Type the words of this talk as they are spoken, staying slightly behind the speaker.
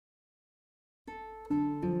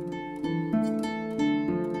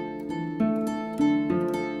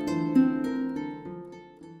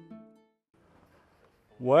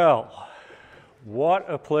Well, what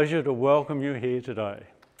a pleasure to welcome you here today.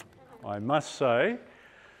 I must say,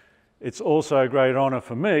 it's also a great honour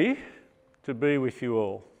for me to be with you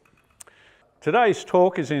all. Today's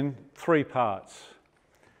talk is in 3 parts,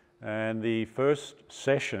 and the first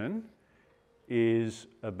session is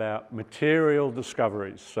about material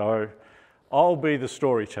discoveries. So I'll be the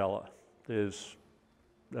storyteller. It's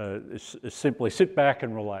simply sit back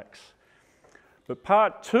and relax. But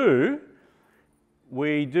part 2,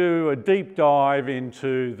 we do a deep dive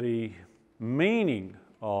into the meaning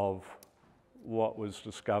of what was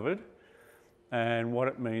discovered and what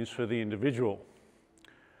it means for the individual.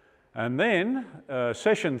 And then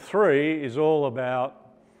session 3 is all about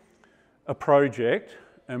a project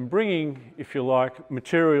and bringing, if you like,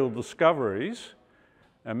 material discoveries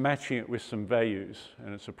and matching it with some values.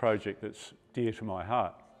 And it's a project that's dear to my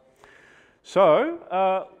heart.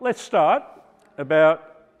 So let's start about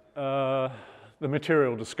the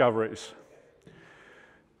material discoveries.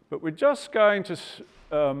 But we're just going to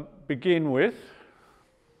begin with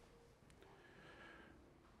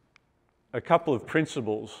a couple of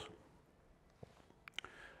principles.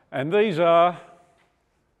 And these are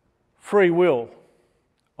free will.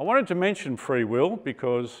 I wanted to mention free will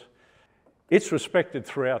because it's respected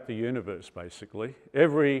throughout the universe, basically.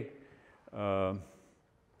 Every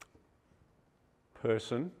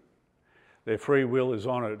person, their free will is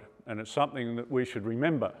honoured, and it's something that we should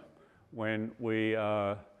remember when we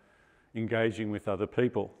are engaging with other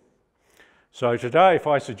people. So today, if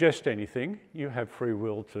I suggest anything, you have free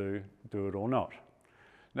will to do it or not.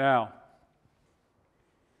 Now,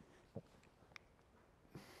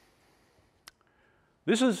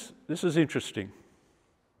 this is interesting.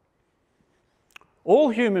 All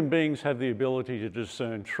human beings have the ability to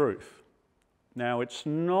discern truth. Now, it's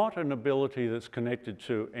not an ability that's connected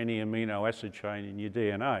to any amino acid chain in your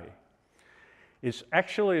DNA. It's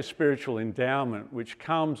actually a spiritual endowment which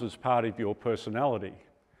comes as part of your personality.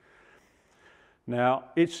 Now,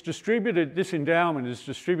 this endowment is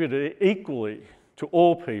distributed equally to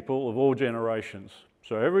all people of all generations.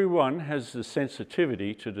 So everyone has the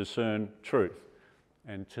sensitivity to discern truth.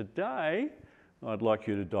 And today, I'd like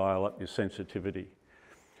you to dial up your sensitivity.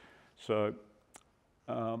 So,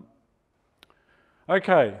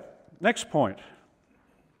 okay, next point.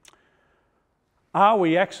 Are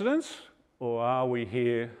we accidents or are we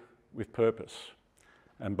here with purpose?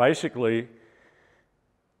 And basically,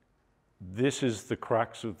 this is the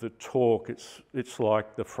crux of the talk. It's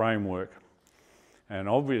like the framework. And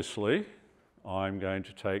obviously, I'm going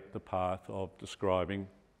to take the path of describing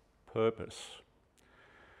purpose.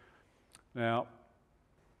 Now,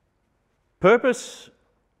 purpose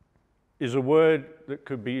is a word that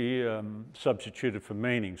could be substituted for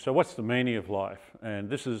meaning. So what's the meaning of life? And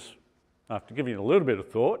this is, after giving it a little bit of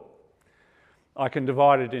thought, I can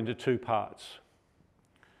divide it into 2 parts.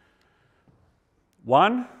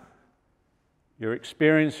 1, you're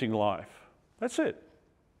experiencing life. That's it.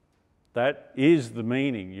 That is the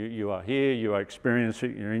meaning. You are here, you are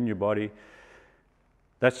experiencing it, you're in your body.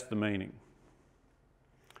 That's the meaning.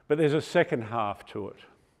 But there's a second half to it.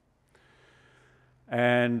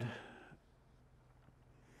 And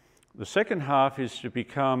the second half is to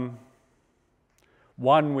become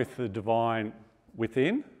one with the divine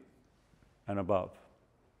within and above.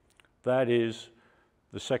 That is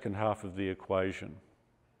the second half of the equation.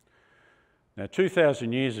 Now,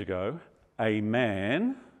 2,000 years ago, a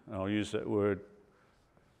man, and I'll use that word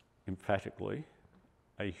emphatically,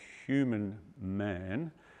 a human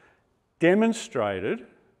man, demonstrated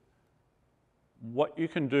what you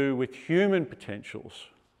can do with human potentials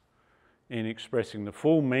in expressing the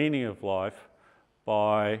full meaning of life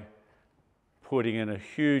by putting in a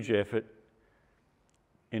huge effort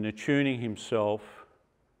in attuning himself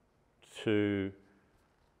to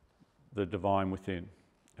the divine within.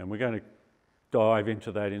 And we're going to dive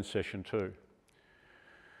into that in session 2.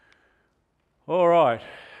 All right.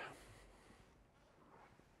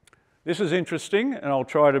 This is interesting, and I'll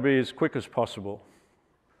try to be as quick as possible.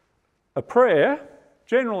 A prayer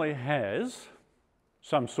generally has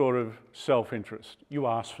some sort of self-interest. You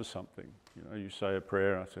ask for something. You know, you say a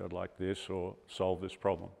prayer, and I say, I'd like this, or solve this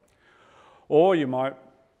problem. Or you might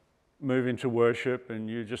move into worship, and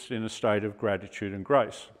you're just in a state of gratitude and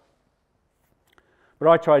grace. But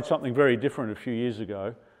I tried something very different a few years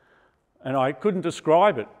ago, and I couldn't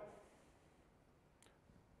describe it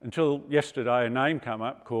until yesterday. A name came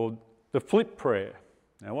up called the flip prayer.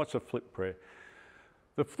 Now, what's a flip prayer?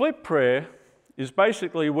 The flip prayer is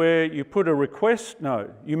basically where you put a request,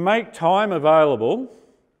 you make time available,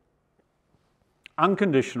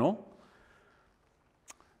 unconditional,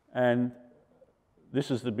 and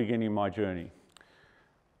this is the beginning of my journey.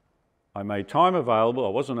 I made time available. I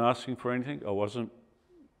wasn't asking for anything. I wasn't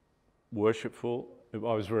worshipful. I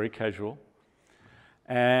was very casual.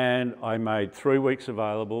 And I made 3 weeks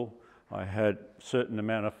available. I had a certain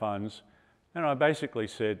amount of funds. And I basically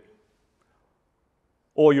said,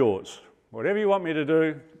 all yours. Whatever you want me to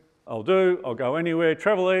do, I'll do. I'll go anywhere,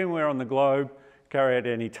 travel anywhere on the globe, carry out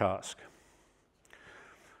any task.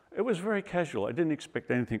 It was very casual. I didn't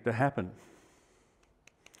expect anything to happen.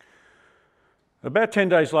 About 10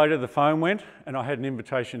 days later, the phone went and I had an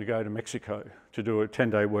invitation to go to Mexico to do a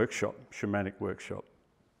 10-day workshop, shamanic workshop.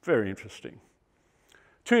 Very interesting.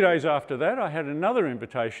 2 days after that, I had another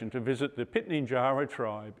invitation to visit the Pitjantjatjara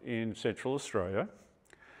tribe in Central Australia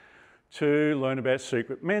to learn about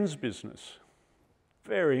secret men's business.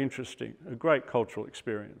 Very interesting, a great cultural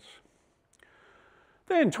experience.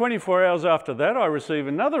 Then 24 hours after that, I received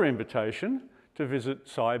another invitation to visit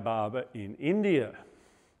Sai Baba in India.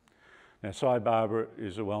 Now, Sai Baba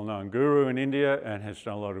is a well-known guru in India and has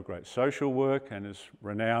done a lot of great social work and is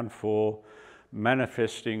renowned for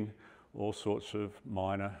manifesting all sorts of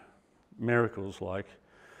minor miracles like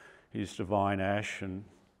his divine ash and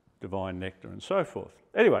divine nectar and so forth.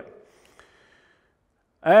 Anyway,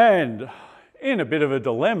 and in a bit of a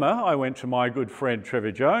dilemma, I went to my good friend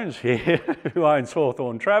Trevor Jones here, who owns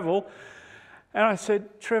Hawthorne Travel, and I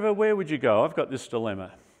said, Trevor, where would you go? I've got this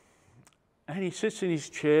dilemma. And he sits in his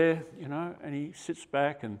chair, and he sits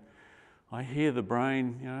back and I hear the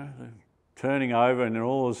brain, turning over, and then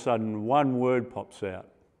all of a sudden one word pops out.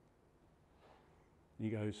 He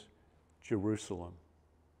goes, Jerusalem.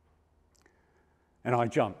 And I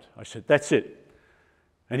jumped. I said, that's it.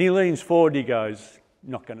 And he leans forward, he goes,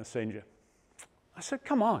 not going to send you. I said,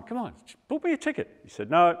 come on, book me a ticket. He said,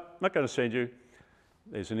 no, not going to send you.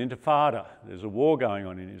 There's an intifada. There's a war going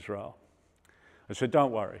on in Israel. I said,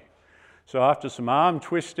 don't worry. So after some arm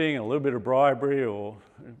twisting and a little bit of bribery or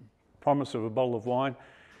promise of a bottle of wine,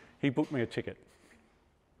 he booked me a ticket.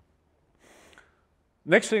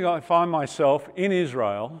 Next thing I find myself in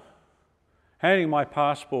Israel, handing my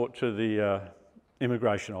passport to the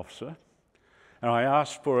immigration officer, and I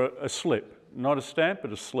asked for a slip, not a stamp,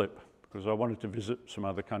 but a slip, because I wanted to visit some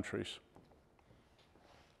other countries.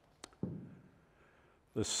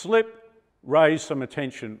 The slip raised some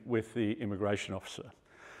attention with the immigration officer.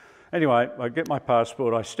 Anyway, I get my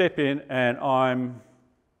passport, I step in, and I'm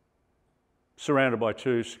surrounded by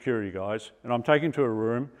 2 security guys, and I'm taken to a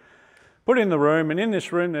room, put in the room, and in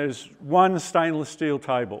this room there's one stainless steel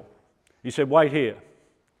table. He said, wait here.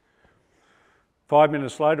 5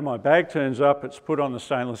 minutes later, my bag turns up, it's put on the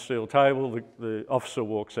stainless steel table, the officer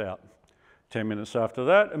walks out. 10 minutes after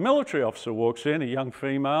that, a military officer walks in, a young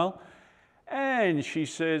female, and she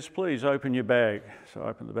says, please open your bag. So I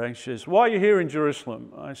open the bag. She says, why are you here in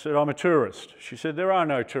Jerusalem? I said, I'm a tourist. She said, there are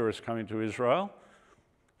no tourists coming to Israel.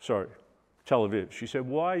 Sorry, Tel Aviv. She said,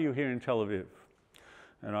 why are you here in Tel Aviv?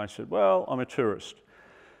 And I said, well, I'm a tourist.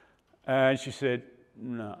 And she said,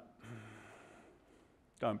 no,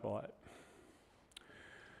 don't buy it.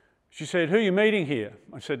 She said, who are you meeting here?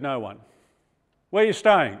 I said, no one. Where are you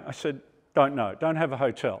staying? I said, don't know, don't have a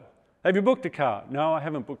hotel. Have you booked a car? No, I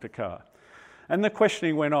haven't booked a car. And the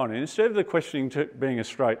questioning went on. And instead of the questioning being a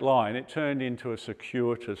straight line, it turned into a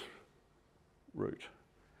circuitous route.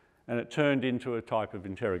 And it turned into a type of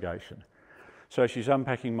interrogation. So she's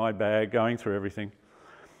unpacking my bag, going through everything,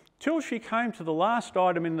 till she came to the last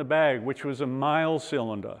item in the bag, which was a mail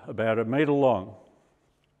cylinder, about 1 metre long.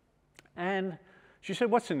 And she said,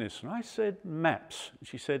 what's in this? And I said, maps.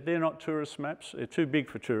 She said, they're not tourist maps. They're too big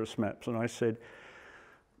for tourist maps. And I said,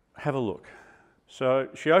 have a look. So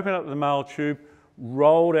she opened up the mail tube,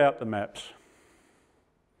 rolled out the maps.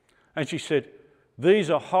 And she said, these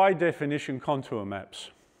are high definition contour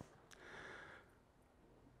maps.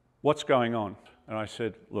 What's going on? And I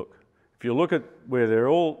said, look, if you look at where they're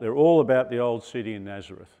all about the old city in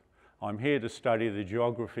Nazareth. I'm here to study the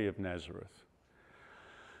geography of Nazareth.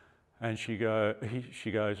 And she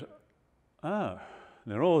goes, oh. And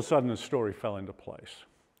then all of a sudden the story fell into place.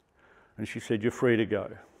 And she said, you're free to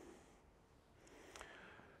go.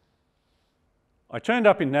 I turned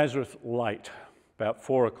up in Nazareth late, about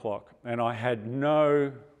 4 o'clock, and I had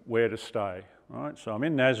nowhere to stay. Right? So I'm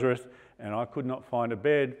in Nazareth, and I could not find a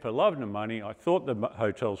bed for love nor money. I thought the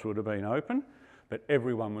hotels would have been open, but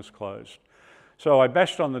everyone was closed. So I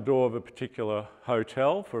bashed on the door of a particular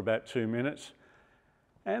hotel for about 2 minutes,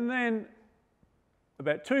 and then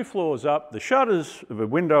about 2 floors up, the shutters of a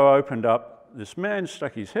window opened up, this man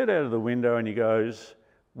stuck his head out of the window and he goes,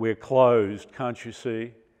 "We're closed, can't you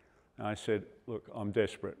see?" And I said, "Look, I'm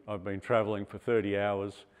desperate. I've been travelling for 30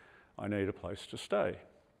 hours. I need a place to stay."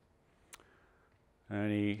 And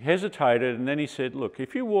he hesitated, and then he said, "Look,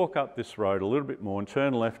 if you walk up this road a little bit more and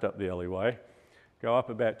turn left up the alleyway, go up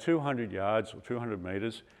about 200 yards or 200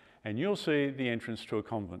 metres, and you'll see the entrance to a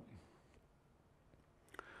convent."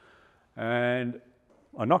 And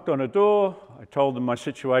I knocked on a door, I told them my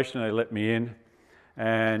situation, they let me in,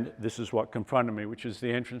 and this is what confronted me, which is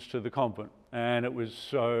the entrance to the convent. And it was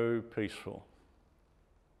so peaceful.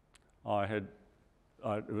 It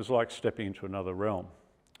was like stepping into another realm.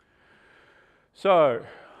 So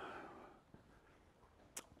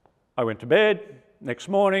I went to bed. Next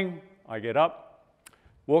morning, I get up,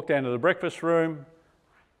 walk down to the breakfast room,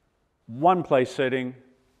 one place setting,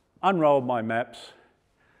 unrolled my maps,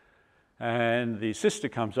 and the sister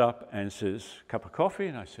comes up and says, "Cup of coffee?"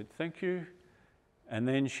 And I said, "Thank you." And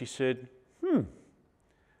then she said,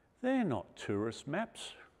 "They're not tourist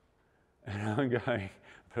maps." And I'm going,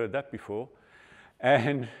 "I've heard that before."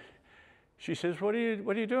 And she says, what are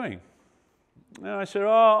you doing?" And I said,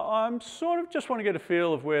 I'm sort of just want to get a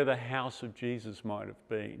feel of where the house of Jesus might have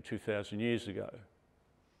been 2,000 years ago.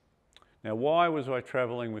 Now, why was I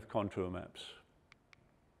travelling with contour maps?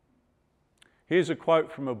 Here's a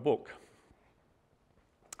quote from a book.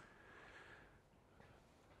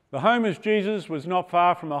 "The home of Jesus was not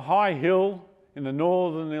far from a high hill in the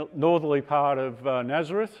northerly part of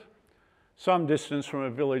Nazareth, some distance from a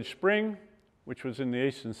village spring, which was in the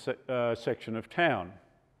eastern section of town.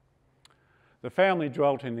 The family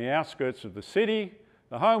dwelt in the outskirts of the city.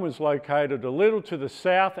 The home was located a little to the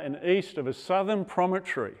south and east of a southern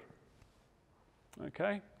promontory."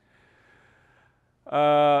 Okay?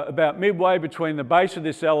 About midway between the base of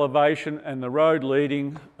this elevation and the road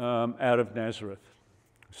leading out of Nazareth.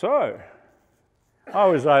 So, I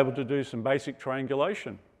was able to do some basic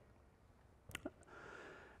triangulation.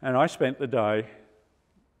 And I spent the day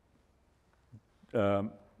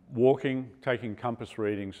walking, taking compass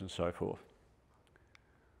readings and so forth.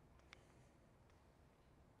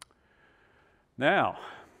 Now,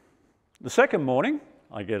 the second morning,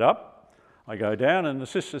 I get up, I go down, and the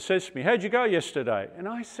sister says to me, "How'd you go yesterday?" And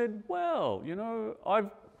I said, "Well, I've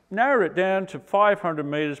narrowed it down to 500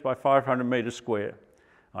 metres by 500 metres square.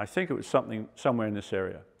 I think it was somewhere in this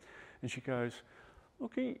area." And she goes,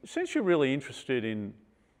 "Look, since you're really interested in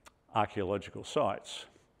archaeological sites,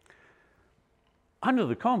 under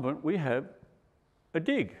the convent we have a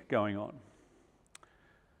dig going on."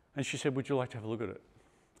 And she said, "Would you like to have a look at it?"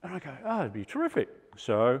 And I go, "It'd be terrific."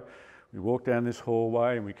 So we walk down this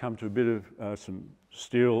hallway and we come to a bit of some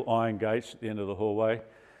steel iron gates at the end of the hallway.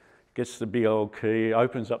 Gets the big old key,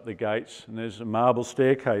 opens up the gates, and there's a marble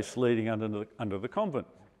staircase leading under the convent.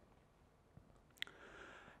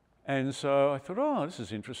 And so I thought, this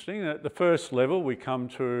is interesting. At the first level we come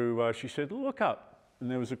to, she said, "Look up." And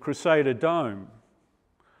there was a Crusader dome,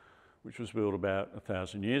 which was built about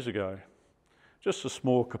 1,000 years ago. Just a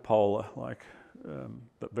small cupola,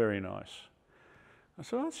 but very nice. I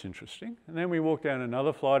said, "That's interesting." And then we walked down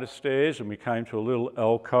another flight of stairs and we came to a little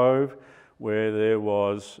alcove where there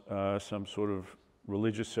was some sort of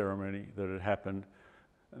religious ceremony that had happened,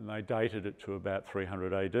 and they dated it to about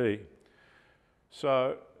 300 AD.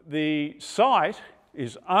 So the site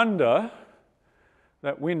is under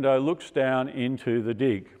that window, looks down into the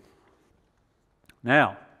dig.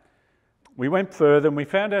 Now, we went further and we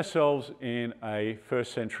found ourselves in a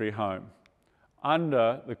first century home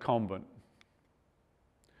under the convent.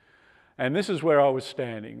 And this is where I was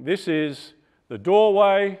standing. This is the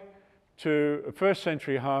doorway to a first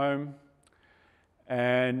century home,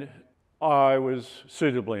 and I was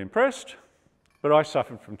suitably impressed, but I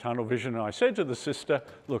suffered from tunnel vision, and I said to the sister,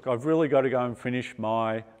 "Look, I've really got to go and finish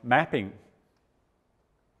my mapping."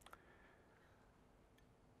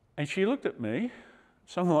 And she looked at me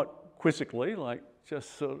somewhat quizzically,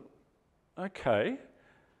 just sort of, "Okay."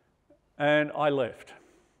 And I left,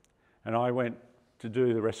 and I went to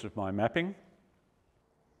do the rest of my mapping.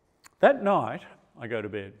 That night, I go to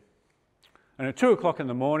bed. And at 2 o'clock in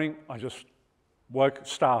the morning, I just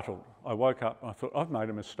startled. I woke up and I thought, I've made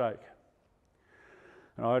a mistake.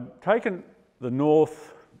 And I'd taken the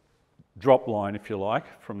north drop line, if you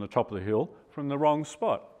like, from the top of the hill, from the wrong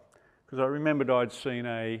spot. Because I remembered I'd seen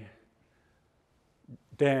a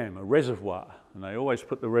dam, a reservoir, and they always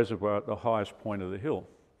put the reservoir at the highest point of the hill.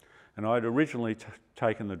 And I'd originally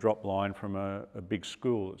taken the drop line from a big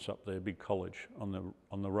school that's up there, a big college on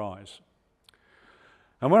the rise.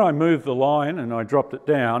 And when I moved the line and I dropped it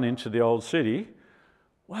down into the old city,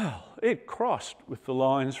 well, it crossed with the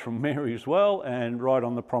lines from Mary's Well and right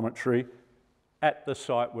on the promontory at the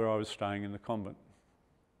site where I was staying in the convent.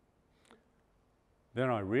 Then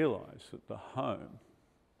I realised that the home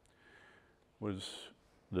was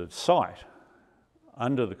the site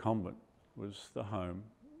under the convent was the home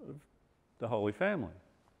of the Holy Family.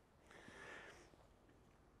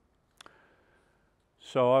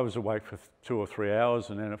 So I was awake for 2 or 3 hours,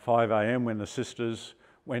 and then at 5 a.m. when the sisters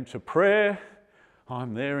went to prayer,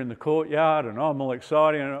 I'm there in the courtyard and I'm all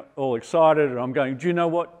excited and I'm going, do you know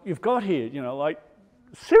what you've got here? You know, like,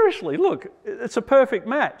 seriously, look, it's a perfect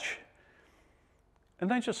match. And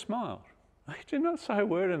they just smiled. They did not say a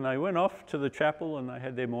word, and they went off to the chapel and they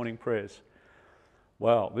had their morning prayers.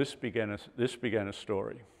 Well, this began a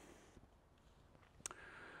story.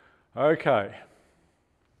 Okay,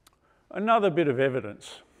 another bit of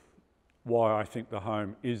evidence why I think the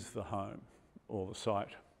home is the home or the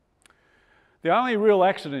site. The only real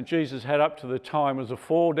accident Jesus had up to the time was a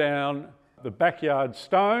fall down the backyard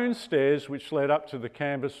stone stairs which led up to the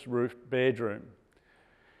canvas-roofed bedroom.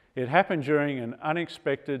 It happened during an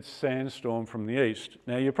unexpected sandstorm from the east.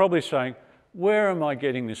 Now you're probably saying, where am I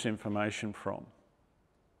getting this information from?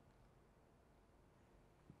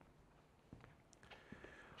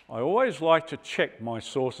 I always like to check my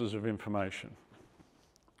sources of information.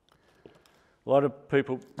 A lot of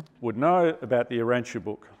people would know about the Urantia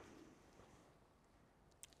book.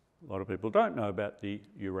 A lot of people don't know about the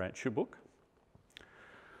Urantia book.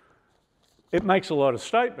 It makes a lot of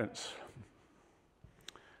statements,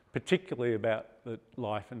 particularly about the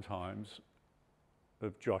life and times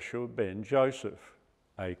of Joshua ben Joseph,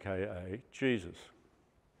 aka Jesus.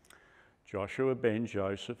 Joshua ben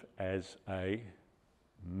Joseph as a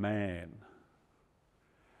man.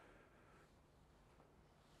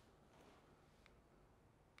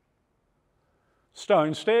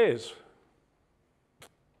 Stone stairs.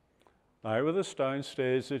 They were the stone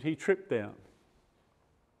stairs that he tripped down.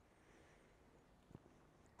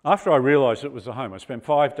 After I realised it was the home, I spent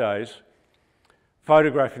 5 days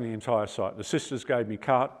photographing the entire site. The sisters gave me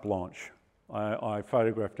carte blanche. I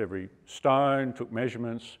photographed every stone, took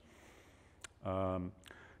measurements,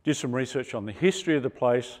 did some research on the history of the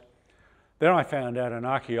place. Then I found out an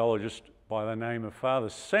archaeologist by the name of Father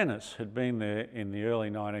Senis had been there in the early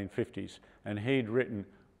 1950s, and he'd written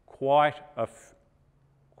quite a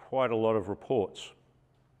lot of reports.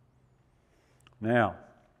 Now,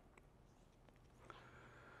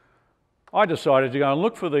 I decided to go and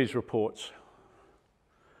look for these reports.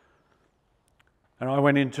 And I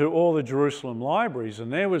went into all the Jerusalem libraries,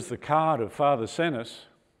 and there was the card of Father Senis.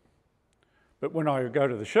 But when I go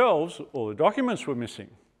to the shelves, all the documents were missing,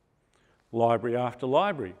 library after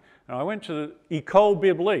library. And I went to the École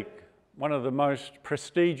Biblique, one of the most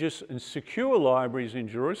prestigious and secure libraries in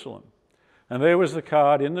Jerusalem. And there was the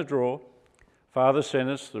card in the drawer, Father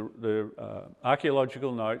Senis, the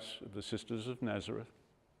archaeological notes of the Sisters of Nazareth,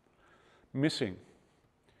 missing.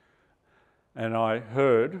 And I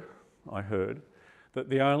heard that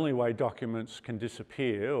the only way documents can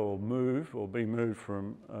disappear or move or be moved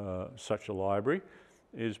from such a library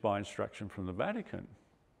is by instruction from the Vatican.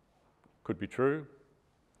 Could be true.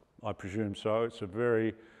 I presume so. It's a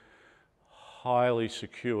very highly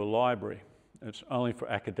secure library. It's only for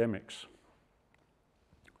academics.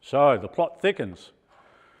 So the plot thickens.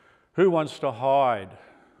 Who wants to hide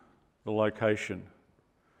the location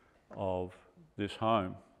of this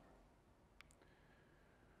home?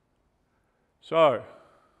 So,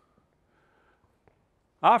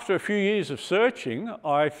 after a few years of searching,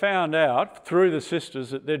 I found out through the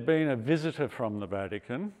sisters that there'd been a visitor from the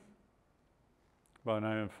Vatican by the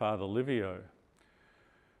name of Father Livio.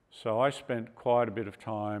 So I spent quite a bit of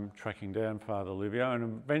time tracking down Father Livio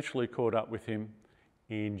and eventually caught up with him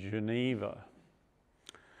in Geneva.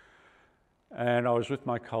 And I was with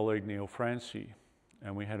my colleague Neil Francie,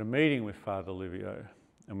 and we had a meeting with Father Livio,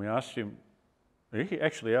 and we asked him, he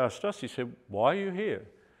actually asked us, he said, why are you here?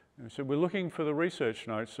 And we said, we're looking for the research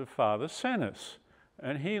notes of Father Senis.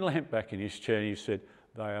 And he leant back in his chair and he said,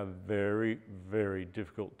 they are very, very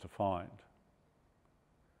difficult to find.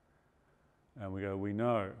 And we go, we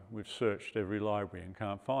know, we've searched every library and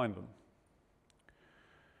can't find them.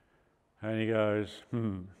 And he goes,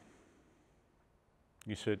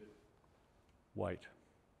 He said, wait.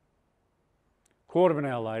 Quarter of an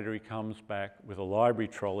hour later, he comes back with a library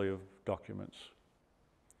trolley of documents.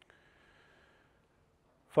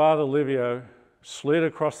 Father Livio slid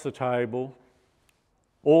across the table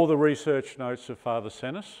all the research notes of Father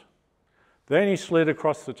Senis. Then he slid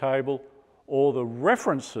across the table all the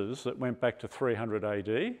references that went back to 300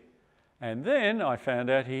 AD. And then I found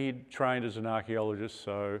out he'd trained as an archaeologist,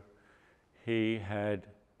 so he had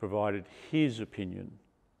provided his opinion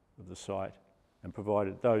of the site and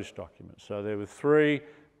provided those documents. So there were 3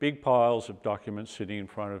 big piles of documents sitting in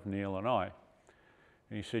front of Neil and I.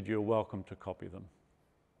 And he said, "You're welcome to copy them."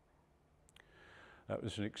 That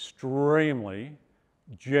was an extremely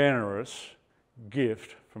generous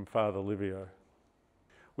gift from Father Livio.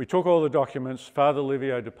 We took all the documents, Father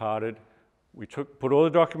Livio departed, we put all the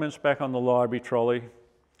documents back on the library trolley,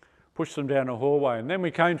 pushed them down a hallway, and then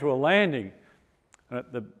we came to a landing. And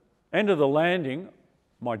at the end of the landing,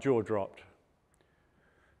 my jaw dropped.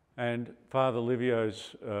 And Father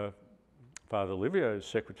Livio's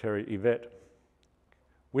secretary, Yvette,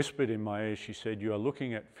 whispered in my ear, she said, "You are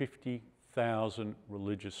looking at 50,000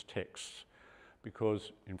 religious texts,"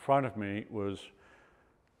 because in front of me was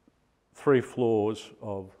 3 floors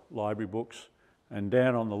of library books, and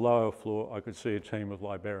down on the lower floor I could see a team of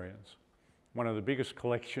librarians. One of the biggest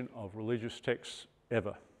collection of religious texts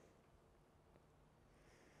ever.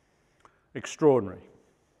 Extraordinary.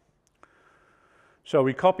 So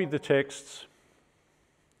we copied the texts,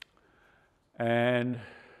 and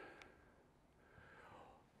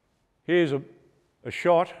here's a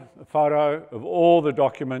photo of all the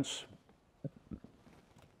documents,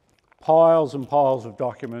 piles and piles of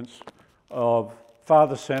documents of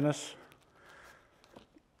Father Senis,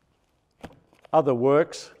 other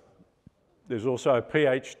works. There's also a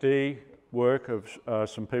PhD work of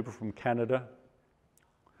some people from Canada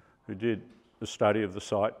who did the study of the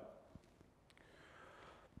site.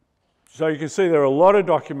 So you can see there are a lot of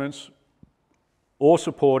documents all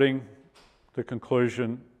supporting the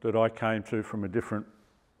conclusion that I came to from a different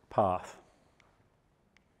path.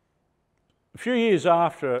 A few years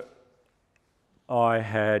after I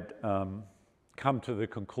had come to the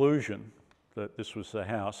conclusion that this was the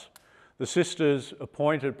house, the sisters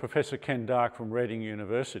appointed Professor Ken Dark from Reading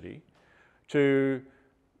University to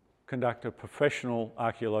conduct a professional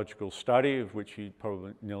archaeological study, of which he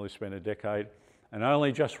probably nearly spent a decade, and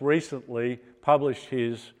only just recently published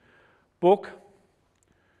his book.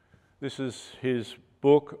 This is his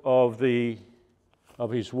book of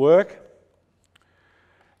his work,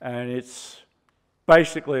 and it's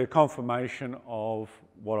basically a confirmation of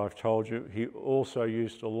what I've told you. He also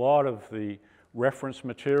used a lot of the reference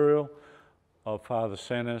material of Father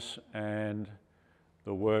Senis and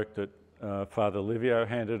the work that Father Livio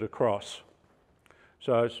handed across.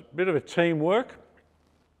 So it's a bit of a teamwork.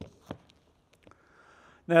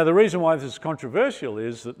 Now, the reason why this is controversial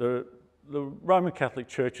is that the Roman Catholic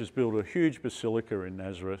Church has built a huge basilica in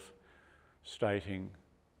Nazareth, stating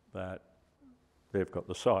that they've got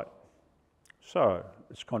the site. So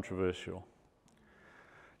it's controversial.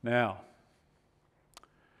 Now,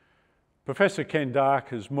 Professor Ken Dark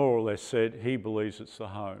has more or less said he believes it's the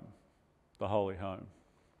home, the Holy Home.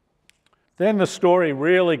 Then the story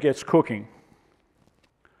really gets cooking.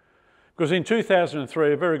 Because in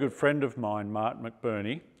 2003, a very good friend of mine, Martin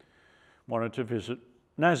McBurney, wanted to visit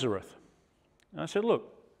Nazareth. And I said,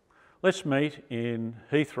 look, let's meet in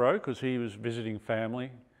Heathrow, because he was visiting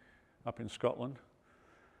family up in Scotland.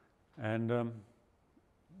 And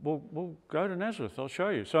we'll go to Nazareth, I'll show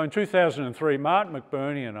you. So in 2003, Martin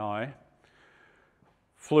McBurney and I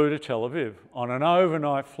flew to Tel Aviv on an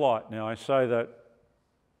overnight flight. Now, I say that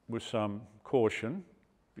with some caution,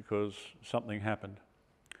 because something happened.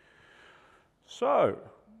 So,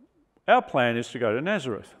 our plan is to go to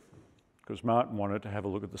Nazareth, because Martin wanted to have a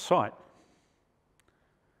look at the site.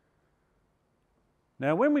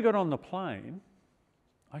 Now, when we got on the plane,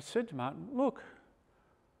 I said to Martin, look,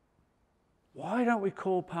 why don't we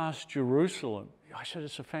call past Jerusalem? I said,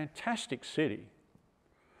 it's a fantastic city.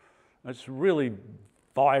 It's really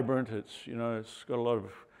vibrant, it's got a lot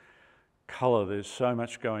of colour, there's so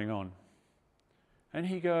much going on. And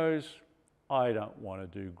he goes, I don't want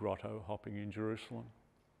to do grotto hopping in Jerusalem.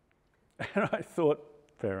 And I thought,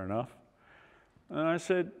 fair enough. And I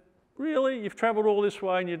said, really? You've travelled all this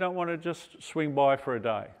way and you don't want to just swing by for a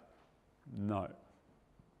day? No.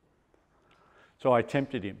 So I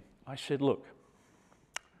tempted him. I said, look,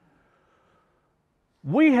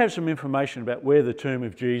 we have some information about where the tomb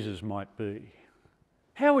of Jesus might be.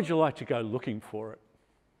 How would you like to go looking for it?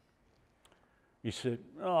 He said,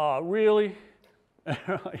 oh, really? And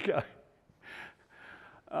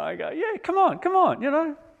I go, yeah, come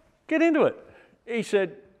on, get into it. He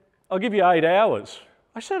said, I'll give you 8 hours.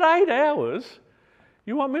 I said, 8 hours?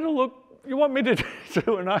 You want me to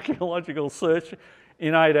do an archaeological search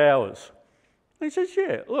in 8 hours? And he says,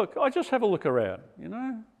 yeah, look, I just have a look around,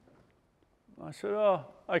 I said, oh,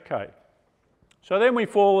 okay. So then we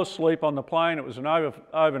fall asleep on the plane. It was an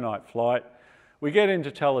overnight flight. We get into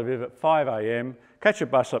Tel Aviv at 5 a.m, catch a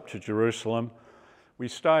bus up to Jerusalem. We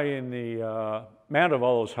stay in the Mount of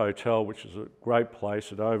Olives Hotel, which is a great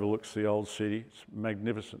place. It overlooks the old city. It's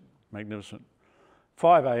magnificent, magnificent.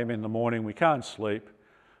 5 a.m. in the morning, we can't sleep.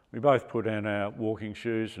 We both put on our walking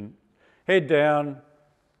shoes and head down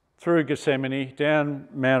through Gethsemane, down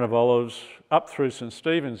Mount of Olives, up through St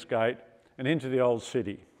Stephen's Gate and into the old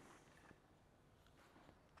city.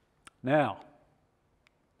 Now,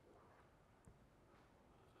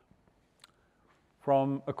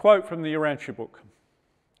 from a quote from the Urantia book.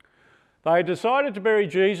 They decided to bury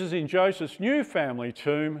Jesus in Joseph's new family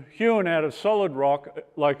tomb, hewn out of solid rock,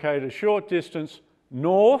 located a short distance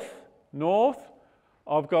north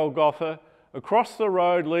of Golgotha, across the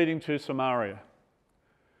road leading to Samaria.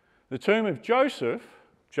 The tomb of Joseph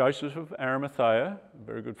of Arimathea, a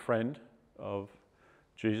very good friend of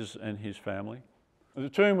Jesus and his family. The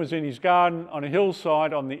tomb was in his garden on a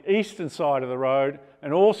hillside on the eastern side of the road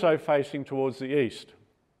and also facing towards the east.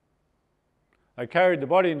 They carried the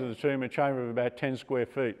body into the tomb, a chamber of about 10 square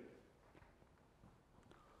feet.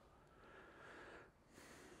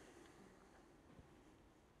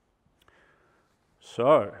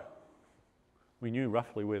 So, we knew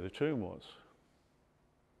roughly where the tomb was.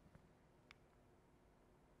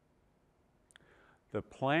 The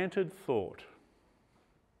planted thought.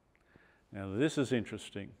 Now this is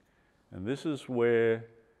interesting, and this is where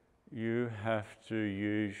you have to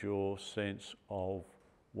use your sense of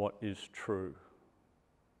what is true.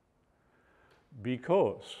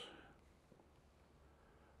 Because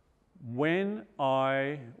when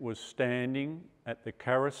I was standing at the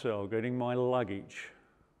carousel getting my luggage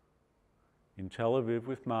in Tel Aviv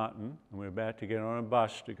with Martin, and we're about to get on a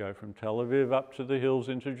bus to go from Tel Aviv up to the hills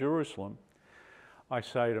into Jerusalem, I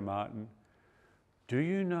say to Martin, "Do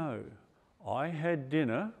you know, I had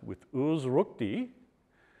dinner with Urs Rukti."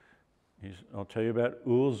 I'll tell you about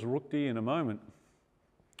Urs Rukti in a moment.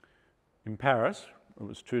 In Paris, it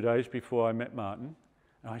was 2 days before I met Martin,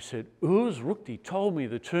 and I said, "Urs Rukti told me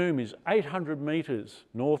the tomb is 800 metres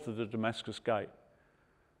north of the Damascus Gate."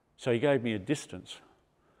 So he gave me a distance.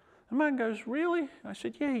 And Martin goes, "Really?" I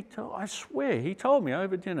said, "Yeah, I swear, he told me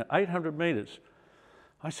over dinner, 800 metres.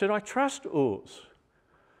 I said, "I trust Urs."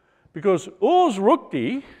 Because Urs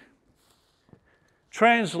Rukti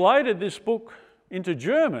translated this book into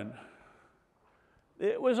German.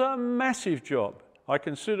 It was a massive job. I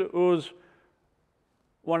consider Urs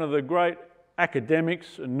one of the great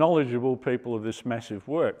academics and knowledgeable people of this massive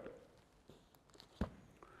work.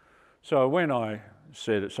 So when I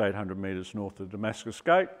said it's 800 metres north of Damascus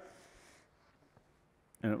Gate,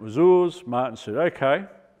 and it was Urs, Martin said, "Okay."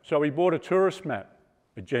 So we bought a tourist map,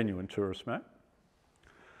 a genuine tourist map.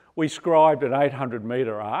 We scribed an 800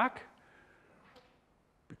 metre arc,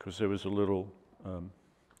 because there was a little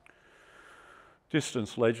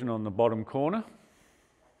distance legend on the bottom corner.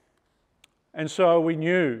 And so we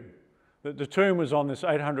knew that the tomb was on this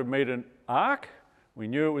 800 metre arc. We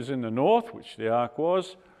knew it was in the north, which the arc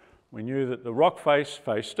was. We knew that the rock face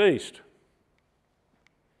faced east.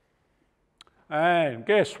 And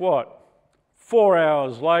guess what? 4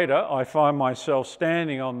 hours later, I find myself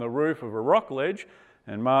standing on the roof of a rock ledge,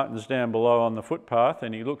 and Martin's down below on the footpath,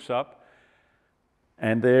 and he looks up,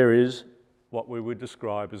 and there is what we would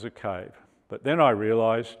describe as a cave. But then I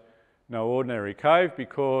realised no ordinary cave,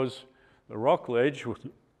 because the rock ledge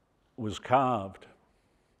was carved.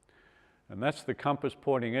 And that's the compass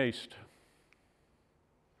pointing east.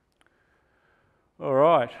 All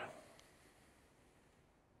right.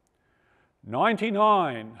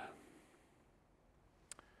 99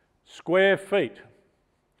 square feet.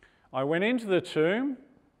 I went into the tomb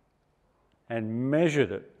and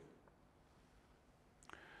measured it.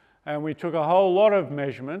 And we took a whole lot of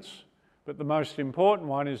measurements, but the most important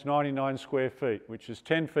one is 99 square feet, which is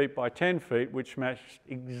 10 feet by 10 feet, which matched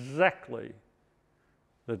exactly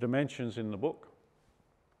the dimensions in the book.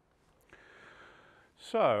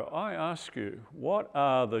 So I ask you, what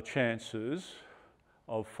are the chances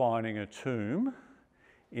of finding a tomb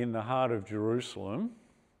in the heart of Jerusalem,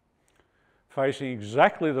 facing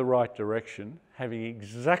exactly the right direction, having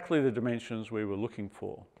exactly the dimensions we were looking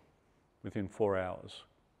for within 4 hours?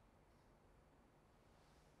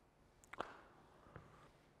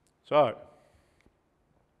 So,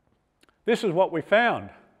 this is what we found.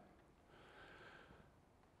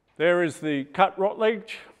 There is the cut rock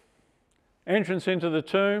ledge, entrance into the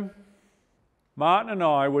tomb. Martin and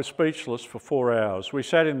I were speechless for 4 hours. We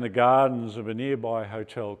sat in the gardens of a nearby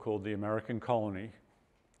hotel called the American Colony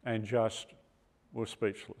and just were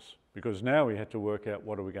speechless, because now we had to work out,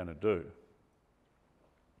 what are we going to do?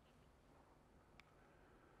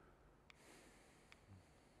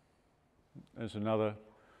 There's another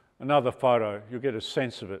photo. You'll get a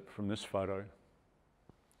sense of it from this photo.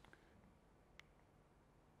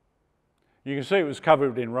 You can see it was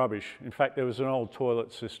covered in rubbish. In fact, there was an old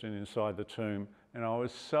toilet cistern inside the tomb, and I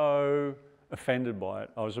was so offended by it,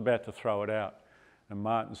 I was about to throw it out. And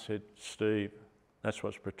Martin said, "Steve, that's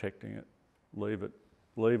what's protecting it. Leave it.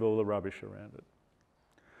 Leave all the rubbish around it.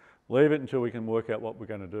 Leave it until we can work out what we're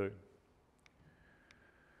going to do."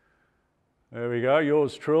 There we go,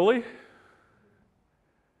 yours truly.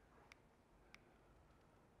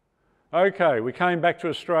 Okay, we came back to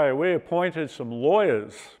Australia. We appointed some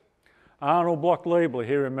lawyers, Arnold Bloch-Liebler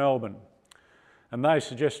here in Melbourne, and they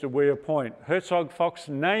suggested we appoint Herzog Fox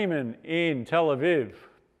Neyman in Tel Aviv.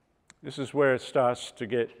 This is where it starts to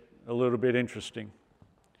get a little bit interesting.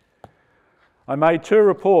 I made 2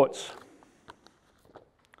 reports.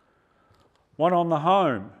 One on the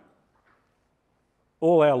home,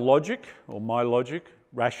 all our logic, or my logic,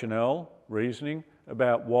 rationale, reasoning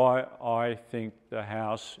about why I think the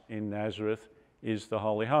house in Nazareth is the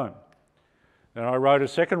Holy Home. Then I wrote a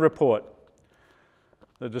second report,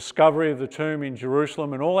 the discovery of the tomb in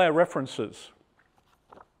Jerusalem and all our references.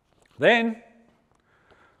 Then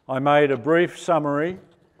I made a brief summary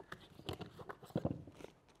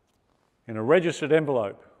in a registered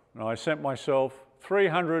envelope, and I sent myself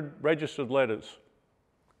 300 registered letters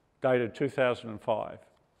dated 2005.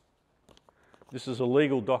 This is a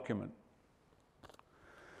legal document.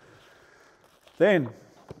 Then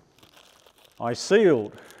I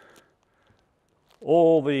sealed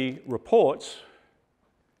all the reports,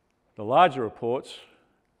 the larger reports,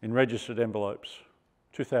 in registered envelopes,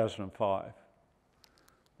 2005.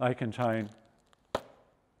 They contain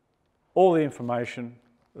all the information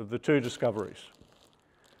of the 2 discoveries.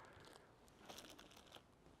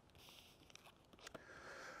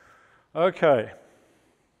 Okay.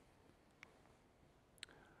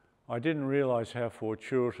 I didn't realise how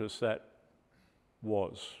fortuitous that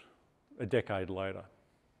was a decade later.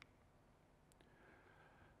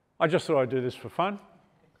 I just thought I'd do this for fun.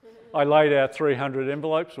 I laid out 300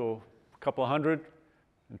 envelopes, or a couple of hundred,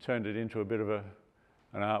 and turned it into a bit of an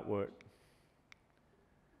artwork.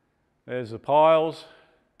 There's the piles.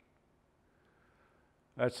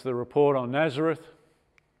 That's the report on Nazareth,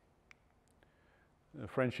 the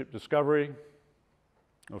Friendship Discovery,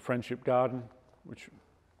 or Friendship Garden, which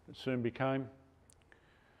it soon became.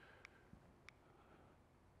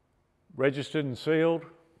 Registered and sealed.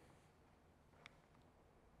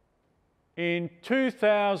 In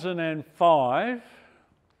 2005,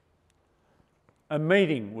 a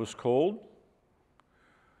meeting was called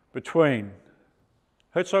between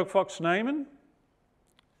Herzog Fox Neyman,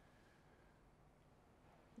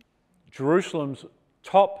 Jerusalem's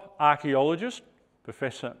top archaeologist,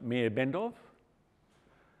 Professor Meir Bendov.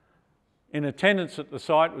 In attendance at the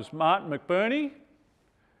site was Martin McBurney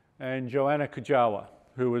and Joanna Kujawa,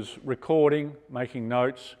 who was recording, making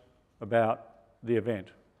notes about the event.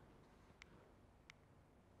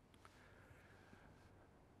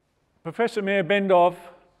 Professor Meir Bendov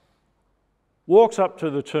walks up to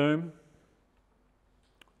the tomb,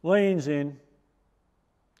 leans in,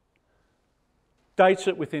 dates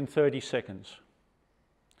it within 30 seconds.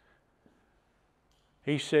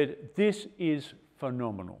 He said, "This is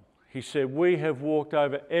phenomenal." He said, "We have walked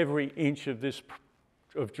over every inch of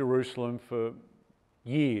Jerusalem for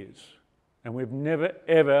years, and we've never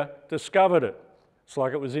ever discovered it. It's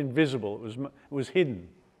like it was invisible, it was hidden."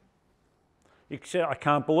 He said, "I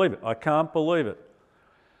can't believe it, I can't believe it."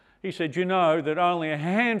 He said, "You know that only a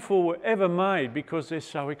handful were ever made because they're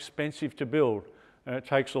so expensive to build, and it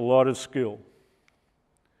takes a lot of skill."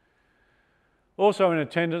 Also in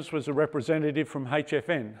attendance was a representative from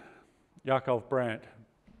HFN, Yaakov Brandt,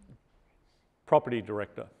 property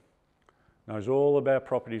director, knows all about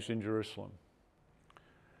properties in Jerusalem.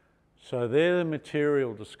 So they're the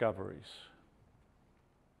material discoveries.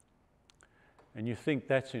 And you think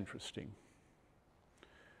that's interesting.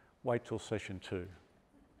 Wait till session 2.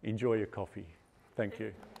 Enjoy your coffee. Thank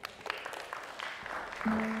you.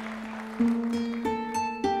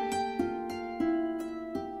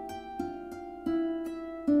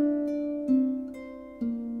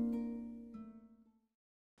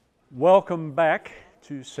 Welcome back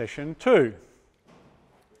to session 2.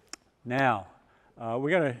 Now, we're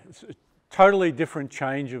going to a totally different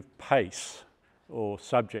change of pace or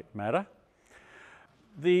subject matter.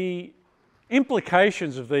 The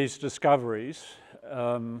implications of these discoveries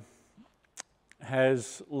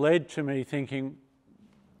has led to me thinking,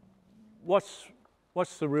 what's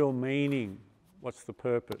the real meaning? What's the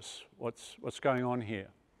purpose? What's going on here?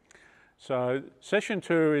 So session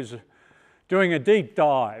 2 is doing a deep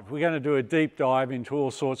dive. We're going to do a deep dive into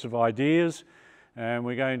all sorts of ideas, and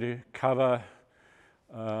we're going to cover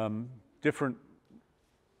different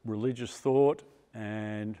religious thought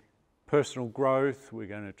and personal growth. We're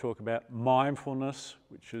going to talk about mindfulness,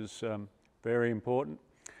 which is very important.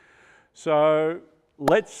 So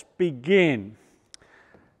let's begin.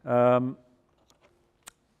 The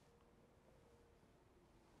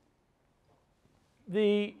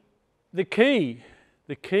key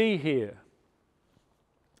here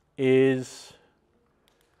is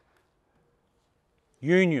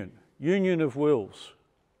union of wills.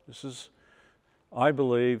 This is, I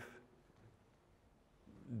believe,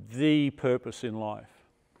 the purpose in life.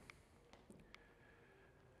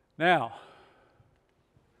 Now,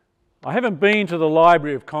 I haven't been to the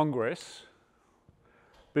Library of Congress,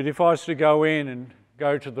 but if I was to go in and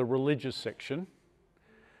go to the religious section,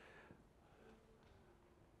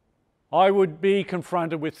 I would be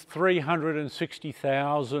confronted with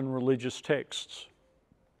 360,000 religious texts.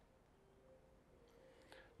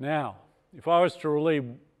 Now, if I was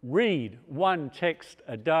to read one text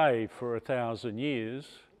a day for 1,000 years,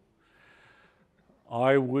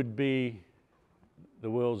 I would be the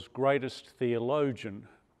world's greatest theologian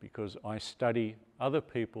because I study other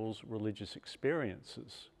people's religious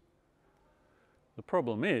experiences. The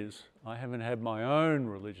problem is, I haven't had my own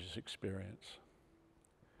religious experience.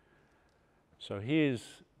 So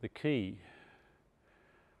here's the key.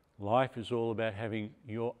 Life is all about having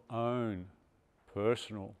your own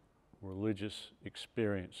personal religious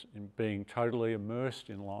experience in being totally immersed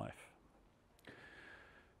in life.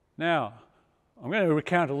 Now, I'm going to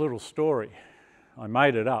recount a little story. I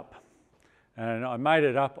made it up. And I made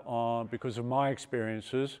it up because of my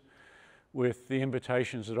experiences with the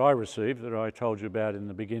invitations that I received that I told you about in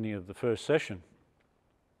the beginning of the first session.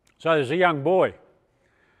 So there's a young boy.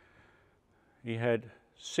 He had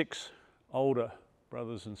 6 older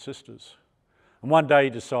brothers and sisters. And one day he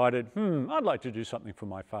decided, I'd like to do something for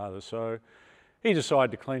my father. So he decided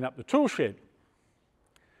to clean up the tool shed.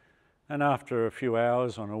 And after a few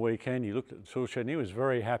hours on a weekend, he looked at the tool shed and he was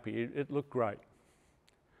very happy. It looked great.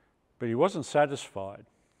 But he wasn't satisfied.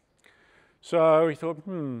 So he thought,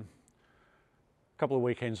 a couple of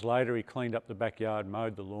weekends later, he cleaned up the backyard,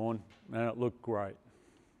 mowed the lawn, and it looked great.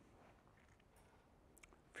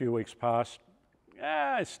 A few weeks passed.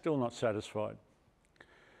 He's still not satisfied.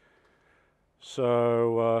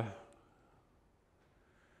 So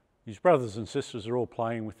his brothers and sisters are all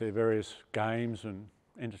playing with their various games and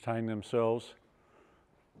entertaining themselves.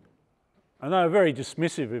 And they were very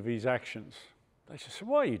dismissive of his actions. They said,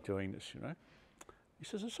 why are you doing this, He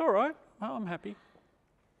says, it's all right, I'm happy.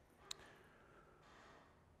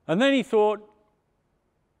 And then he thought,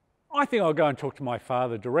 I think I'll go and talk to my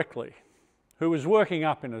father directly, who was working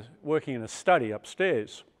in a study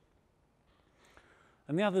upstairs.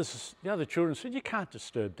 And the other children said, you can't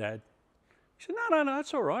disturb Dad. He said, no,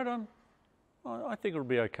 it's all right. I think it'll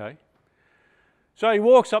be okay. So he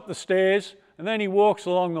walks up the stairs, and then he walks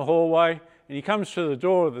along the hallway, and he comes to the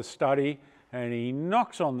door of the study, and he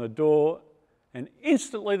knocks on the door, and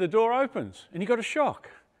instantly the door opens, and he got a shock.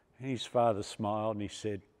 And his father smiled, and he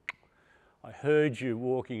said, I heard you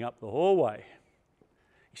walking up the hallway.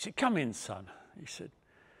 He said, come in, son. He said,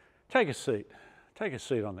 take a seat. Take a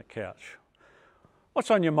seat on the couch.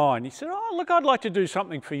 What's on your mind? He said, oh, look, I'd like to do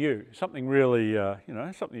something for you, something really,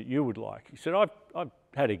 something that you would like. He said, I've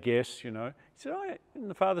had a guess, He said, and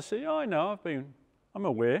the father said, I know, I'm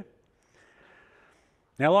aware.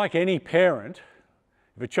 Now, like any parent,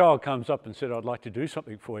 if a child comes up and said, I'd like to do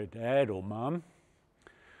something for you, Dad or Mum,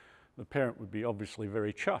 the parent would be obviously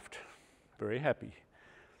very chuffed, very happy.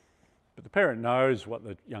 But the parent knows what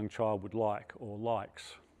the young child would like or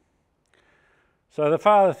likes. So the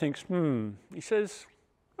father thinks, he says,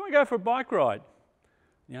 can we go for a bike ride?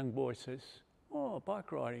 The young boy says, oh,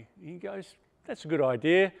 bike riding. He goes, that's a good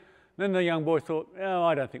idea. Then the young boy thought, oh,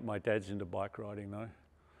 I don't think my dad's into bike riding though.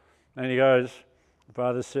 And he goes, the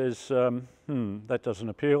father says, that doesn't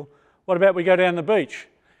appeal. What about we go down the beach?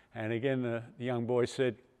 And again, the young boy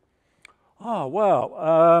said, oh,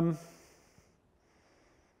 well,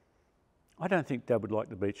 I don't think Dad would like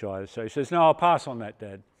the beach either. So he says, no, I'll pass on that,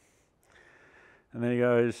 Dad. And then he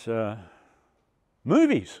goes,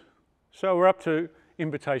 movies. So we're up to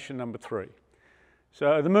invitation number 3.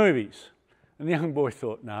 So the movies. And the young boy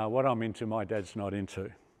thought, no, what I'm into, my dad's not into.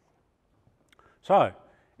 So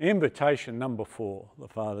invitation number 4. The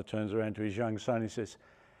father turns around to his young son and says,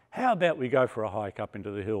 how about we go for a hike up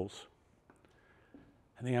into the hills?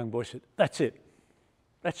 And the young boy said, that's it,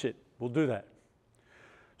 we'll do that.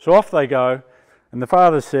 So off they go, and the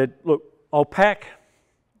father said, look, I'll pack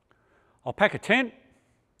a tent,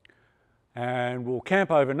 and we'll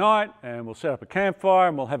camp overnight, and we'll set up a campfire,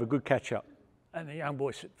 and we'll have a good catch-up. And the young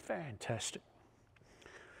boy said, fantastic.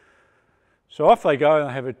 So off they go, and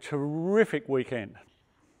they have a terrific weekend.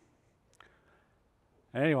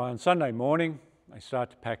 And anyway, on Sunday morning, they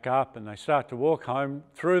start to pack up and they start to walk home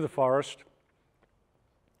through the forest.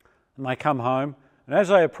 And they come home, and as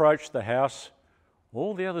they approach the house,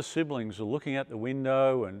 all the other siblings are looking at the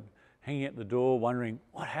window and hanging at the door, wondering,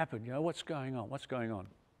 what happened? You know, what's going on? What's going on?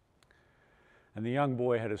 And the young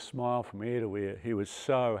boy had a smile from ear to ear. He was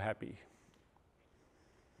so happy.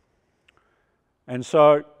 And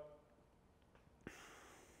so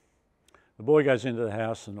the boy goes into the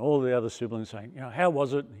house and all the other siblings saying, you know, how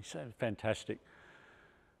was it? And he said, fantastic.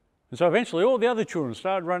 And so eventually all the other children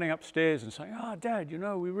started running upstairs and saying, oh, Dad, you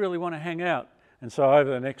know, we really want to hang out. And so over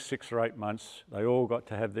the next 6 or 8 months, they all got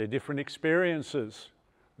to have their different experiences,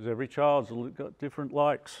 because every child's got different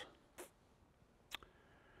likes.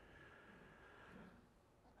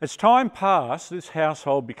 As time passed, this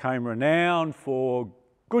household became renowned for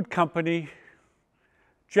good company,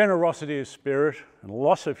 generosity of spirit, and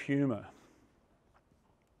loss of humour.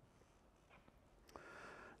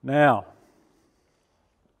 Now,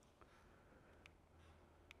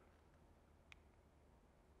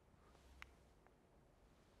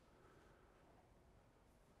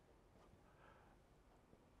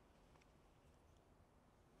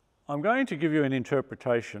 I'm going to give you an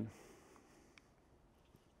interpretation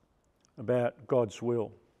about God's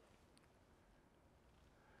will.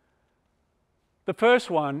 The first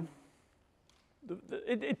one,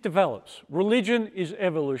 it develops. Religion is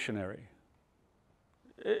evolutionary.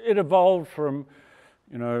 It evolved from,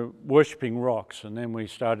 you know, worshipping rocks, and then we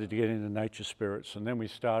started to get into nature spirits, and then we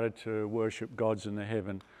started to worship gods in the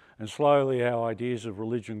heaven. And slowly our ideas of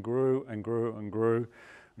religion grew and grew and grew.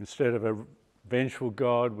 Instead of a vengeful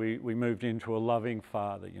God, we moved into a loving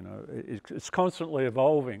Father. You know, it's constantly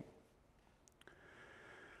evolving.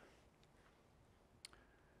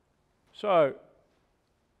 So,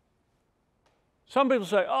 some people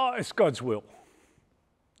say, oh, it's God's will.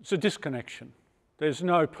 It's a disconnection. There's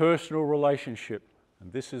no personal relationship.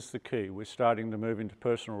 And this is the key. We're starting to move into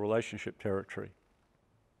personal relationship territory.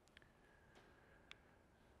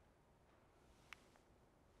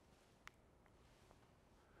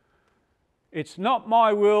 It's not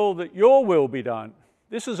my will that your will be done.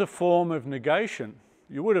 This is a form of negation.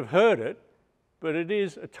 You would have heard it, but it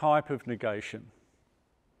is a type of negation.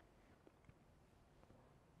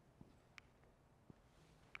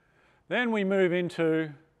 Then we move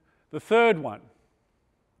into the third one.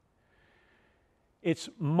 It's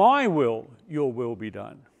my will, your will be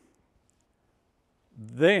done.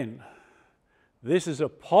 Then, this is a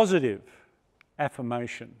positive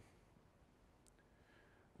affirmation.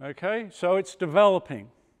 Okay, so it's developing.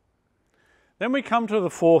 Then we come to the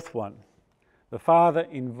fourth one. The Father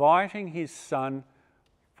inviting his Son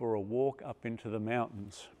for a walk up into the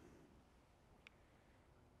mountains.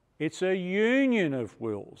 It's a union of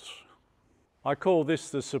wills. I call this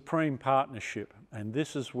the supreme partnership, and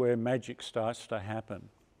this is where magic starts to happen.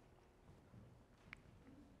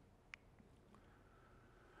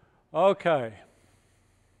 Okay,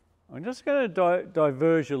 I'm just going to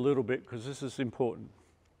diverge a little bit because this is important.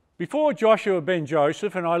 Before Joshua ben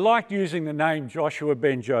Joseph, and I like using the name Joshua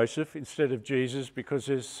ben Joseph instead of Jesus because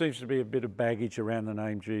there seems to be a bit of baggage around the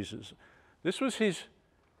name Jesus. This was his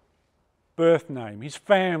birth name, his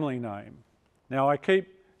family name. Now I keep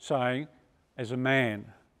saying, as a man.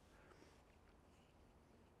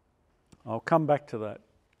 I'll come back to that.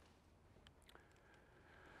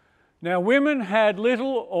 Now, women had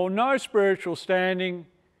little or no spiritual standing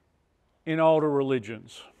in older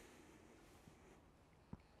religions.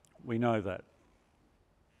 We know that.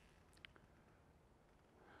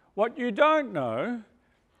 What you don't know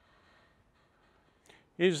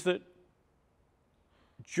is that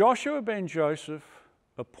Joshua ben Joseph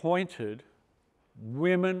appointed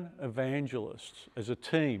women evangelists as a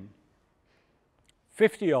team,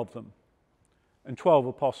 50 of them, and 12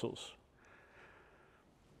 apostles.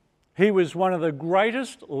 He was one of the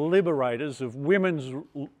greatest liberators of women's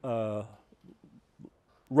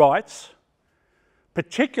rights,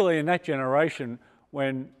 particularly in that generation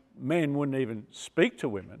when men wouldn't even speak to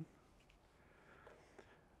women.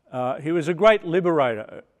 He was a great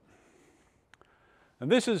liberator.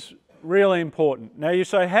 And this is really important. Now you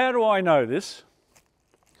say, how do I know this?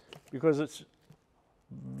 Because it's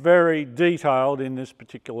very detailed in this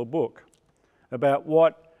particular book about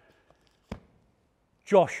what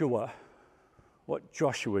Joshua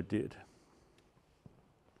did.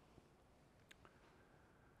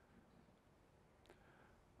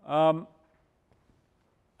 And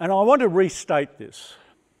I want to restate this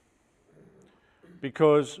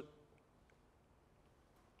because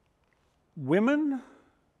women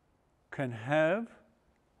can have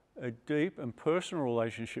a deep and personal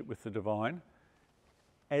relationship with the divine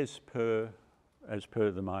as per as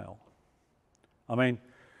per the male. I mean,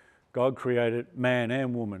 God created man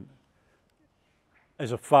and woman.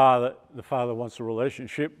 As a father, the father wants a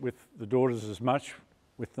relationship with the daughters as much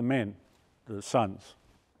with the men, the sons.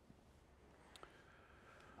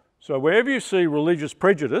 So wherever you see religious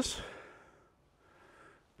prejudice,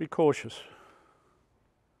 be cautious.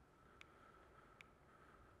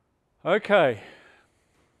 Okay,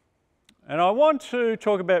 and I want to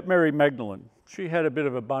talk about Mary Magdalene. She had a bit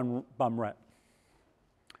of a bum rap.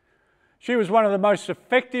 She was one of the most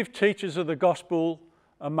effective teachers of the gospel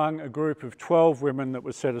among a group of 12 women that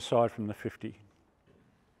was set aside from the 50.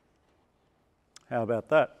 How about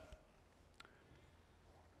that?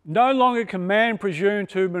 No longer can man presume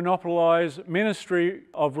to monopolise ministry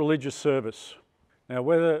of religious service. Now,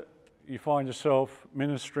 whether you find yourself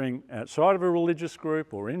ministering outside of a religious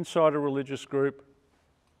group or inside a religious group,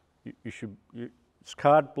 it's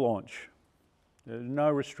carte blanche. There's no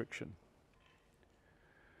restriction.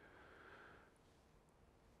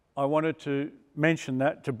 I wanted to mention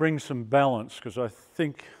that to bring some balance, because I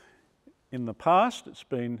think in the past it's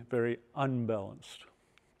been very unbalanced.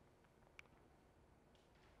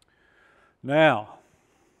 Now,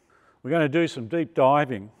 we're going to do some deep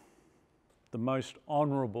diving. The most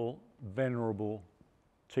honourable, venerable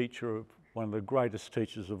teacher of one of the greatest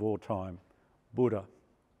teachers of all time, Buddha.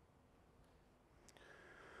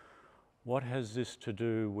 What has this to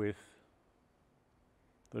do with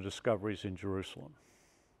the discoveries in Jerusalem?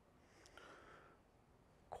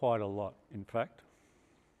 Quite a lot, in fact,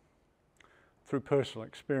 through personal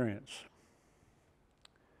experience.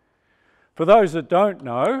 For those that don't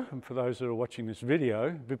know, and for those that are watching this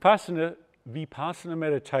video, Vipassana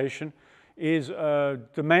meditation is a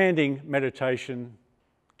demanding meditation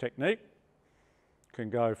technique. It can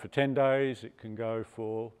go for 10 days, it can go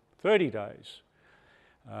for 30 days.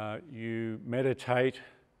 You meditate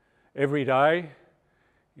every day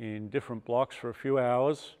in different blocks for a few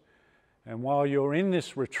hours, and while you're in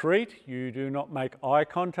this retreat, you do not make eye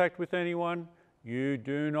contact with anyone, you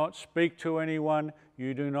do not speak to anyone,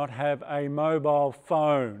 you do not have a mobile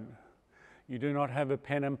phone, you do not have a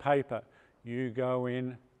pen and paper. You go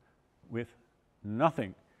in with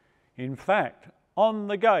nothing. In fact, on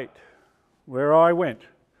the gate where I went,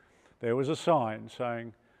 there was a sign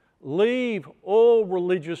saying, "Leave all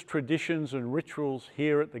religious traditions and rituals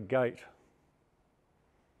here at the gate."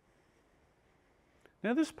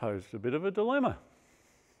 Now, this posed a bit of a dilemma,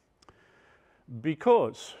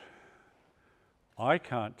 because I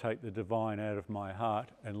can't take the divine out of my heart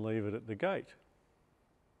and leave it at the gate.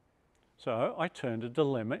 So I turned a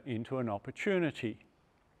dilemma into an opportunity.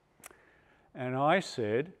 And I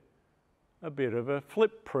said a bit of a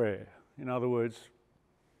flip prayer. In other words,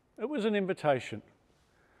 it was an invitation.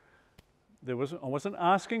 I wasn't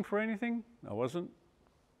asking for anything. There's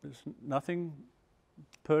nothing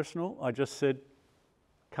personal. I just said,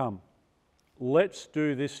 come, let's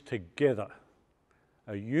do this together.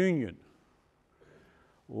 A union.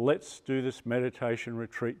 Let's do this meditation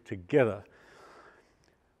retreat together.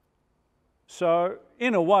 So,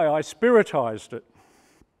 in a way, I spiritized it.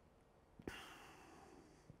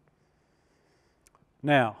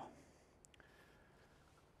 Now,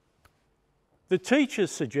 the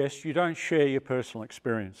teachers suggest you don't share your personal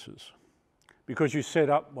experiences, because you set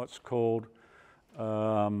up what's called,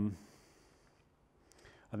 I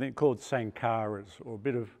think called sankharas, or a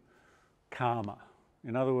bit of karma.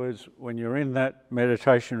 In other words, when you're in that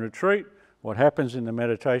meditation retreat, what happens in the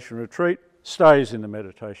meditation retreat stays in the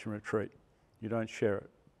meditation retreat. You don't share it.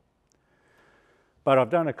 But I've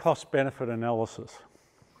done a cost-benefit analysis.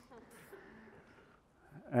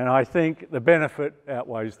 And I think the benefit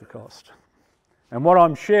outweighs the cost. And what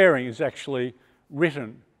I'm sharing is actually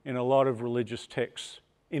written in a lot of religious texts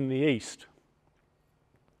in the East.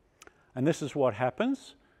 And this is what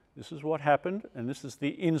happens, this is what happened, and this is the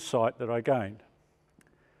insight that I gained.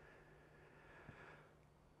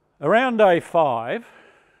 Around day 5,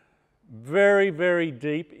 very, very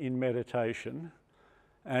deep in meditation,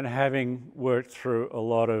 and having worked through a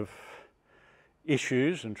lot of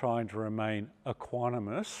issues and trying to remain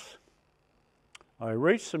equanimous, I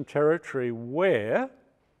reached some territory where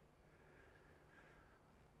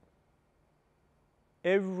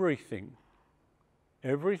everything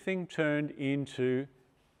turned into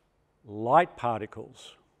light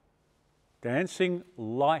particles, dancing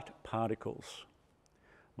light particles.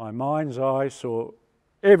 My mind's eye saw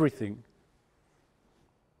everything.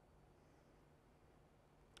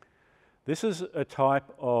 This is a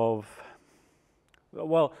type of,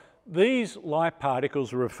 well, these light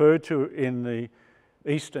particles are referred to in the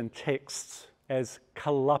Eastern texts as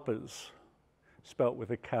kaluppas, spelt with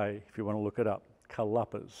a K if you want to look it up,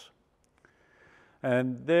 kaluppas.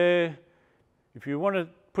 And they're, if you want to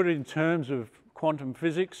put it in terms of quantum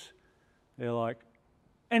physics, they're like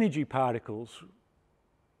energy particles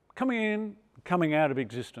coming in, coming out of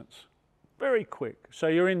existence, very quick. So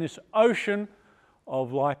you're in this ocean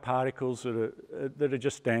of light particles that are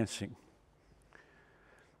just dancing.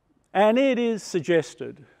 And it is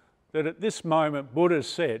suggested that at this moment, Buddha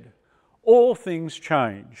said, all things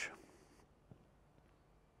change.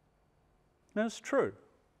 That's true.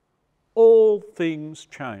 All things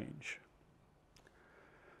change.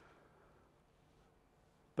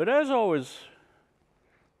 But as I was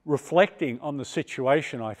reflecting on the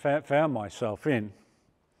situation I found myself in,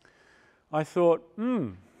 I thought,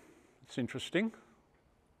 it's interesting.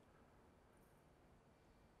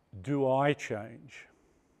 Do I change?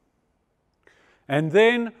 And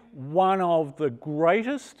then one of the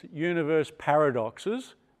greatest universe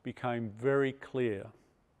paradoxes became very clear.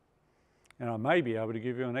 And I may be able to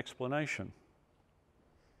give you an explanation.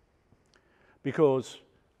 Because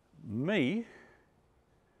me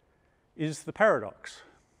is the paradox.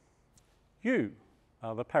 You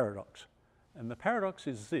are the paradox. And the paradox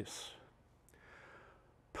is this.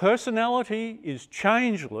 Personality is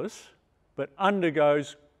changeless, but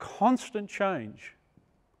undergoes constant change.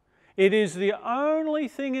 It is the only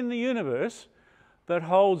thing in the universe that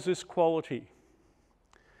holds this quality.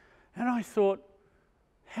 And I thought,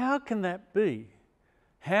 how can that be?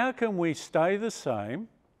 How can we stay the same?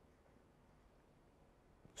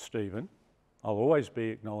 Stephen, I'll always be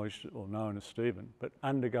acknowledged or known as Stephen, but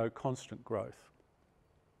undergo constant growth.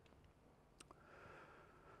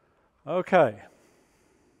 Okay.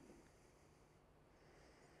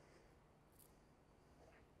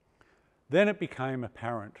 Then it became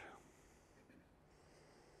apparent.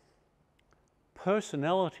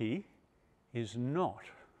 Personality is not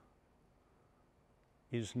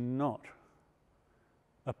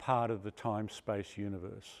a part of the time-space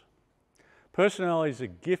universe. Personality is a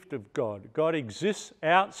gift of God. God exists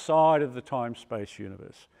outside of the time-space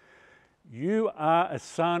universe. You are a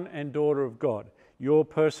son and daughter of God. Your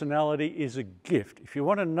personality is a gift. If you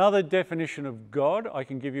want another definition of God, I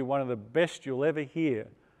can give you one of the best you'll ever hear.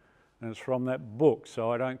 And it's from that book,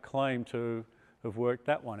 so I don't claim to have worked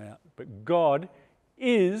that one out. But God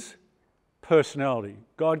is personality.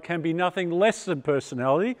 God can be nothing less than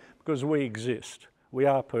personality because we exist. We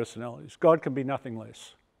are personalities. God can be nothing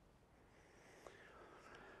less.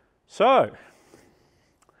 So,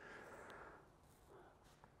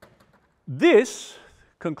 this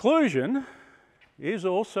conclusion is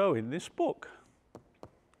also in this book.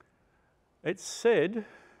 It said,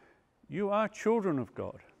 you are children of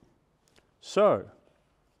God. So,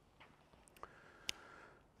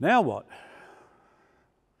 now what?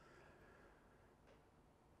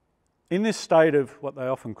 In this state of what they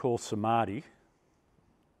often call samadhi,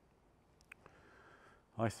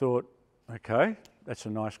 I thought, okay, that's a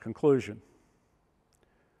nice conclusion.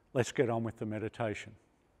 Let's get on with the meditation.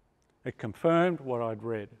 It confirmed what I'd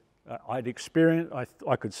read. I'd experienced,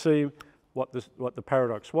 I could see what the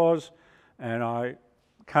paradox was, and I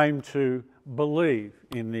came to believe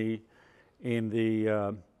in the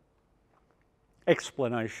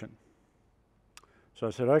explanation. So I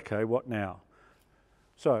said, okay, what now?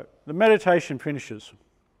 So the meditation finishes.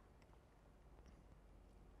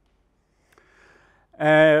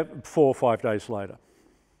 4 or 5 days later.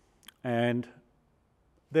 And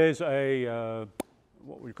there's a,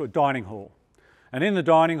 what we call dining hall. And in the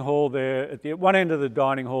dining hall there, at the one end of the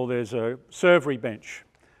dining hall, there's a servery bench.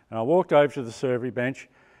 And I walked over to the servery bench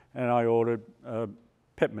and I ordered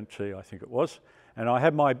peppermint tea, I think it was. And I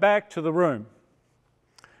had my back to the room.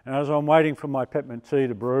 And as I'm waiting for my peppermint tea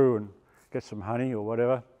to brew and get some honey or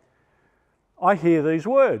whatever, I hear these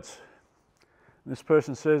words. And this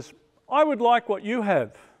person says, I would like what you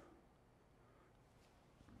have.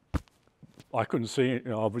 I couldn't see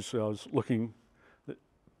it, obviously I was looking,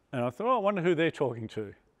 and I thought, oh, I wonder who they're talking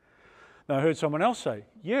to. And I heard someone else say,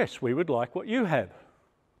 yes, we would like what you have.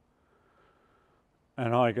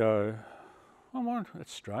 And I go, oh,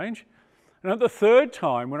 that's strange. And at the third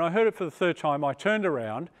time, when I heard it for the third time, I turned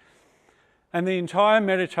around and the entire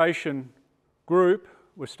meditation group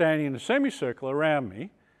were standing in a semicircle around me,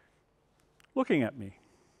 looking at me.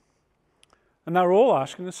 And they were all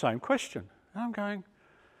asking the same question. And I'm going,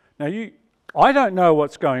 now I don't know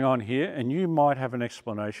what's going on here, and you might have an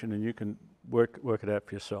explanation and you can work it out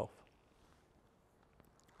for yourself.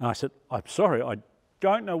 And I said, I'm sorry, I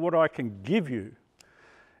don't know what I can give you,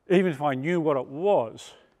 even if I knew what it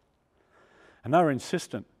was. And they were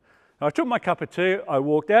insistent. I took my cup of tea, I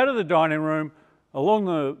walked out of the dining room, along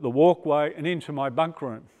the walkway and into my bunk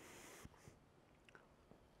room.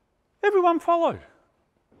 Everyone followed.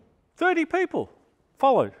 30 people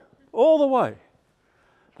followed all the way.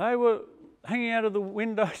 They were hanging out of the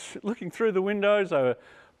windows, looking through the windows. They were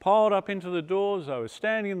piled up into the doors. They were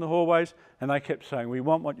standing in the hallways, and they kept saying, "We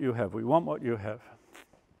want what you have. We want what you have."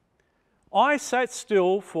 I sat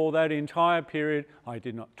still for that entire period. I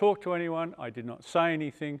did not talk to anyone. I did not say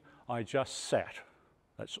anything. I just sat.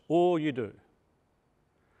 That's all you do.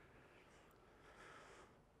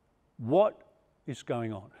 What is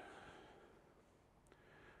going on?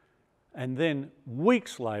 And then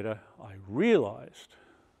weeks later, I realised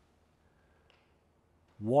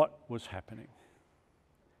what was happening.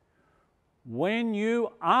 When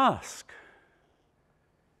you ask,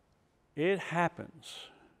 it happens.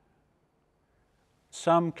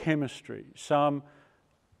 Some chemistry, some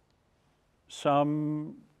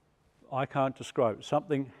I can't describe it.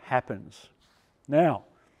 Something happens. Now,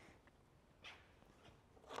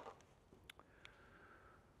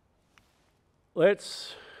 we'll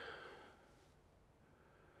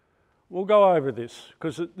go over this,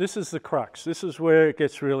 because this is the crux. This is where it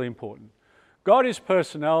gets really important. God is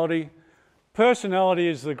personality. Personality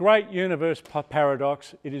is the great universe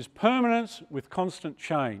paradox. It is permanence with constant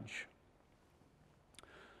change.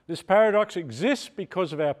 This paradox exists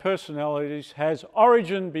because of our personalities, has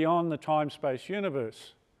origin beyond the time-space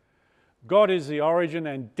universe. God is the origin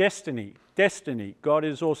and destiny. God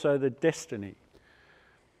is also the destiny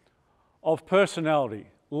of personality.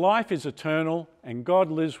 Life is eternal and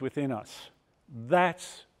God lives within us.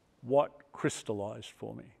 That's what crystallised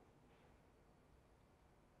for me.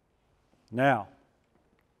 Now,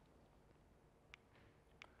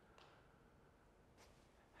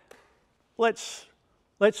 let's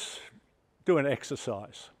do an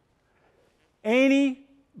exercise. Any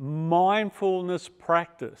mindfulness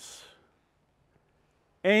practice,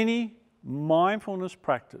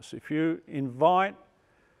 if you invite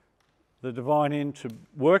the divine in to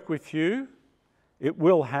work with you, it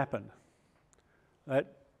will happen. That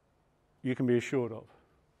you can be assured of.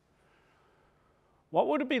 What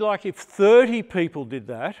would it be like if 30 people did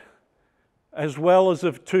that, as well as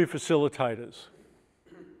the 2 facilitators?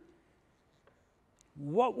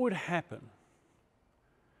 What would happen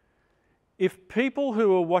if people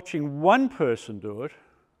who are watching one person do it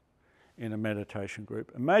in a meditation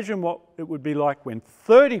group, imagine what it would be like when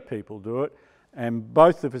 30 people do it and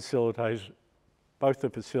both the facilitators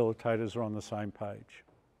are on the same page.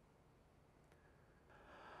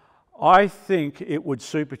 I think it would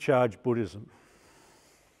supercharge Buddhism.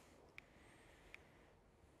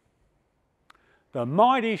 The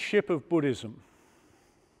mighty ship of Buddhism.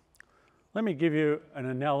 Let me give you an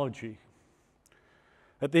analogy.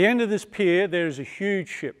 At the end of this pier, there is a huge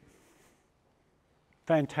ship.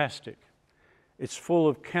 Fantastic. It's full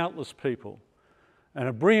of countless people and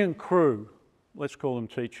a brilliant crew, let's call them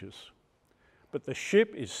teachers. But the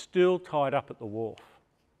ship is still tied up at the wharf.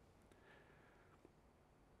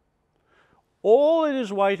 All it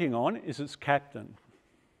is waiting on is its captain.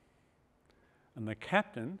 And the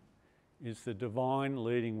captain is the divine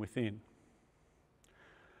leading within.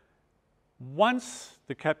 Once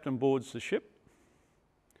the captain boards the ship,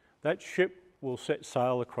 that ship will set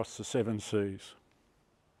sail across the 7 seas.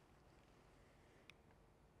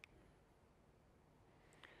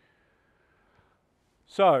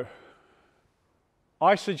 So,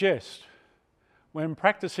 I suggest when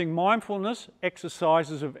practicing mindfulness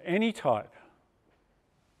exercises of any type,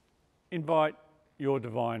 invite your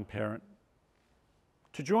divine parent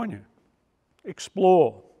to join you.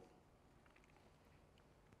 Explore.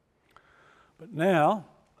 But now,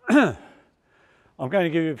 I'm going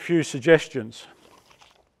to give you a few suggestions.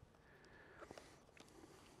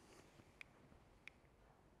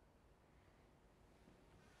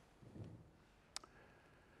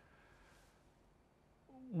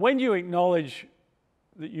 When you acknowledge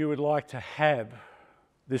that you would like to have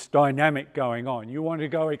this dynamic going on, you want to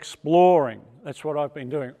go exploring. That's what I've been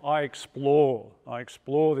doing. I explore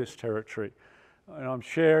this territory, and I'm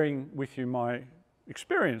sharing with you my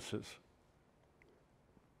experiences.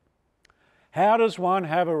 How does one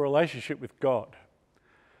have a relationship with God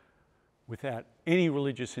without any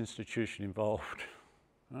religious institution involved?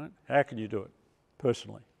 Right? How can you do it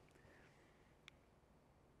personally?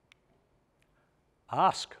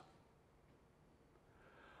 Ask.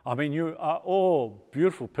 I mean, you are all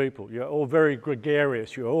beautiful people. You're all very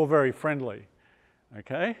gregarious. You're all very friendly.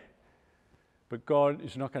 Okay? But God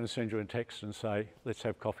is not going to send you a text and say, let's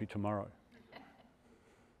have coffee tomorrow.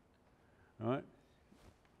 All right?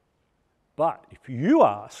 But if you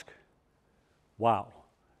ask, wow,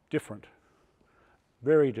 different.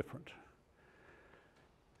 Very different.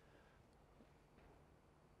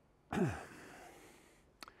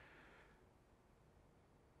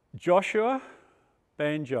 Joshua,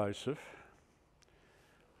 and Joseph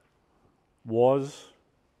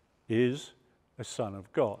is a son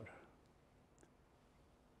of God.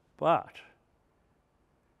 But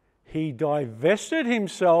he divested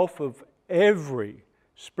himself of every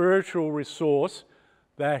spiritual resource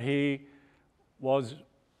that he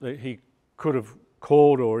could have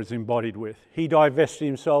called or is embodied with. He divested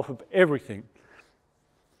himself of everything.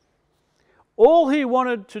 All he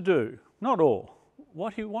wanted to do, not all,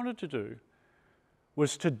 what he wanted to do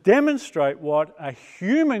was to demonstrate what a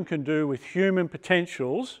human can do with human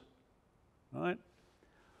potentials, right,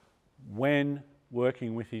 when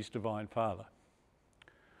working with his Divine Father.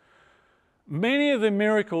 Many of the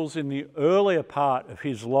miracles in the earlier part of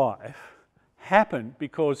his life happened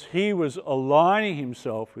because he was aligning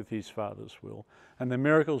himself with his Father's will, and the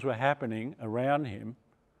miracles were happening around him.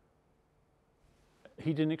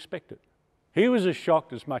 He didn't expect it. He was as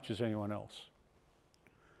shocked as much as anyone else.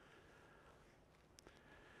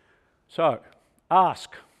 So,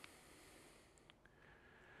 ask.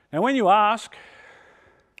 Now, when you ask,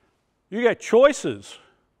 you get choices.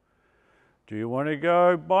 Do you want to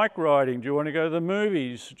go bike riding? Do you want to go to the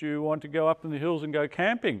movies? Do you want to go up in the hills and go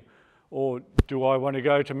camping? Or do I want to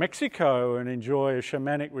go to Mexico and enjoy a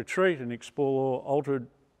shamanic retreat and explore altered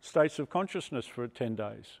states of consciousness for 10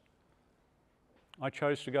 days? I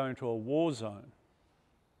chose to go into a war zone.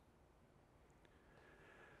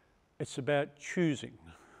 It's about choosing.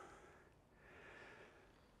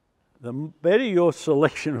 The better your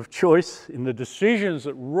selection of choice in the decisions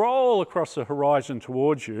that roll across the horizon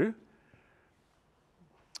towards you,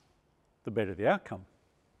 the better the outcome.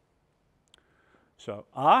 So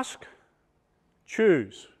ask,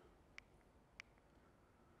 choose.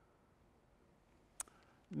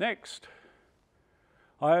 Next,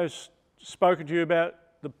 I have spoken to you about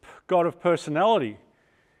the God of personality.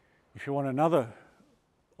 If you want another,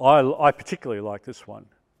 I particularly like this one.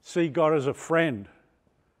 See God as a friend.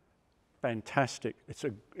 Fantastic.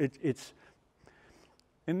 It's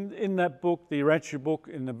in that book, the Urantia book,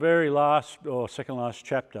 in the very last or second last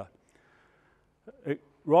chapter,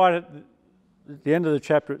 right at the end of the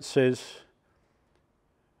chapter, it says,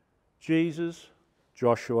 Jesus,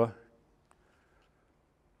 Joshua,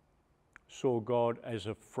 saw God as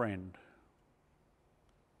a friend.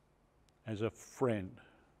 As a friend.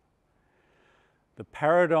 The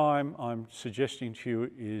paradigm I'm suggesting to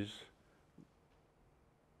you is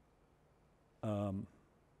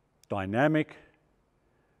dynamic,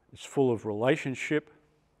 it's full of relationship,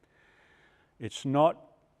 it's not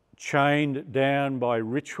chained down by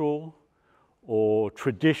ritual or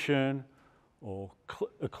tradition or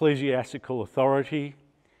ecclesiastical authority.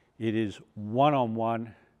 It is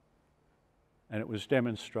one-on-one, and it was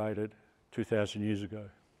demonstrated 2,000 years ago.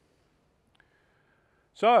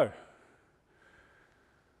 So,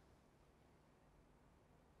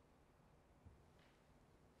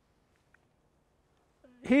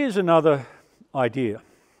 here's another idea.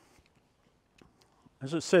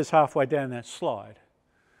 As it says halfway down that slide,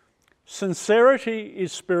 sincerity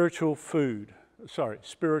is spiritual fuel.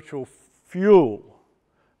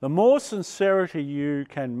 The more sincerity you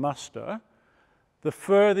can muster, the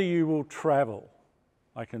further you will travel.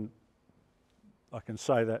 I can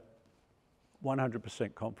say that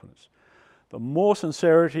 100% confidence. The more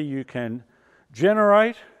sincerity you can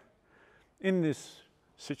generate in this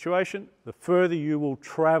situation, the further you will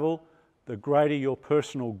travel, the greater your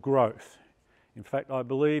personal growth. In fact, I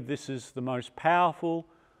believe this is the most powerful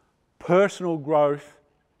personal growth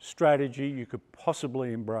strategy you could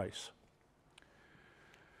possibly embrace.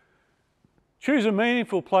 Choose a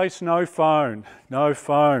meaningful place, no phone. No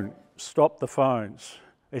phone. Stop the phones.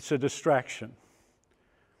 It's a distraction.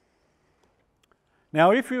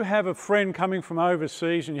 Now, if you have a friend coming from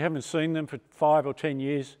overseas and you haven't seen them for 5 or 10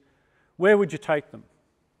 years, where would you take them?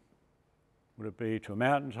 Would it be to a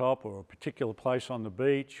mountaintop or a particular place on the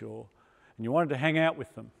beach, and you wanted to hang out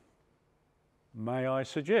with them? May I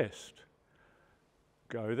suggest,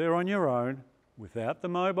 go there on your own without the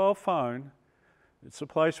mobile phone. It's a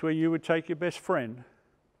place where you would take your best friend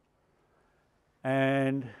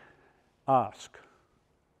and ask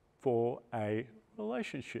for a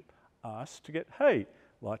relationship. Ask to get, hey, I'd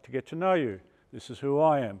like to get to know you. This is who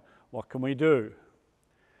I am. What can we do?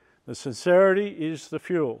 The sincerity is the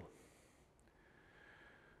fuel.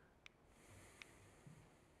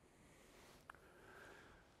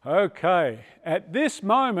 Okay, at this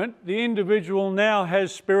moment, the individual now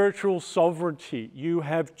has spiritual sovereignty. You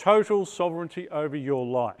have total sovereignty over your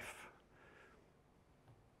life.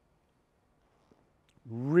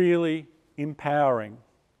 Really empowering.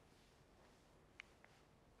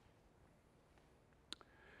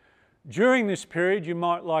 During this period, you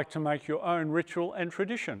might like to make your own ritual and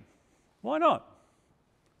tradition. Why not?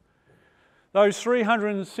 Those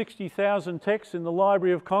 360,000 texts in the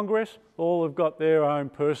Library of Congress all have got their own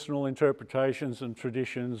personal interpretations and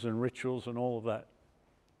traditions and rituals and all of that.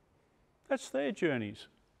 That's their journeys.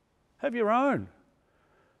 Have your own.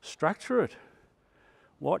 Structure it.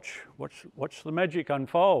 Watch the magic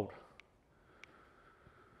unfold.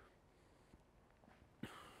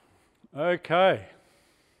 Okay.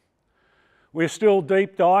 We're still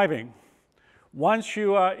deep diving. Once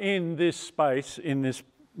you are in this space, in this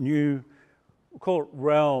new, we'll call it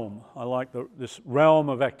realm, I like this realm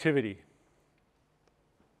of activity.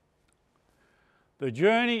 The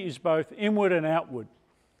journey is both inward and outward.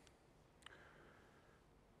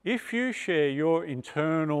 If you share your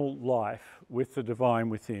internal life with the divine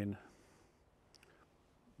within,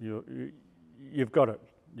 you've got it.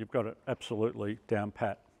 You've got it absolutely down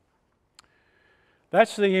pat.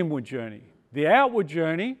 That's the inward journey. The outward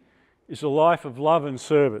journey is a life of love and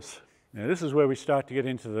service. Now, this is where we start to get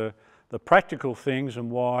into the practical things and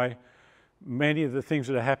why many of the things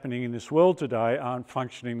that are happening in this world today aren't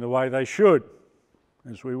functioning the way they should,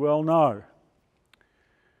 as we well know.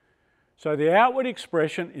 So the outward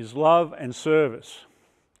expression is love and service.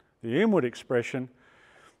 The inward expression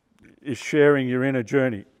is sharing your inner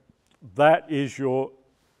journey. That is your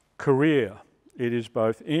career. It is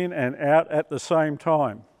both in and out at the same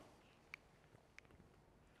time.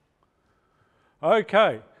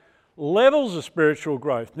 Okay, levels of spiritual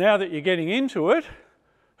growth. Now that you're getting into it,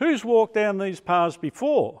 who's walked down these paths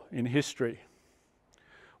before in history?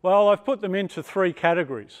 Well, I've put them into three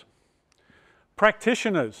categories.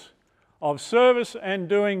 Practitioners of service and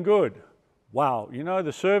doing good. Wow, you know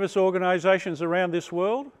the service organisations around this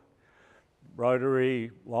world? Rotary,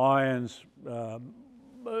 Lions,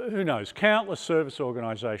 who knows, countless service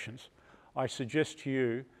organisations. I suggest to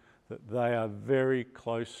you that they are very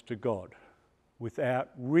close to God without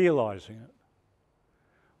realising it.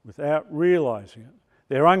 Without realising it.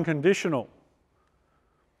 They're unconditional.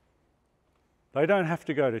 They don't have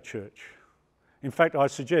to go to church. In fact, I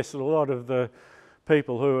suggest that a lot of the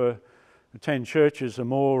people who attend churches are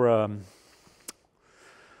more,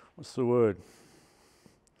 what's the word?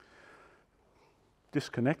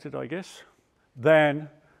 Disconnected, I guess, than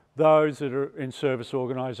those that are in service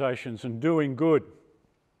organisations and doing good.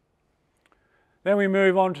 Then we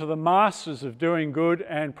move on to the masters of doing good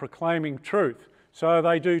and proclaiming truth. So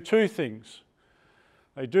they do two things.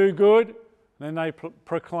 They do good, then they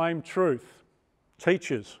proclaim truth.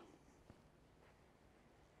 Teachers.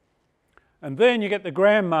 And then you get the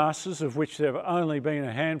grand masters, of which there have only been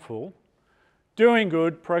a handful, doing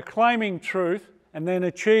good, proclaiming truth, and then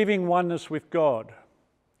achieving oneness with God.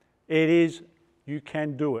 It is, you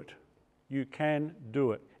can do it. You can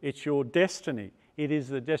do it. It's your destiny. It is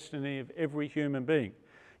the destiny of every human being.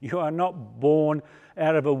 You are not born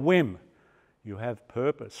out of a whim. You have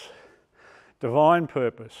purpose, divine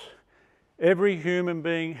purpose. Every human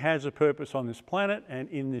being has a purpose on this planet and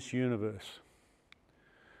in this universe.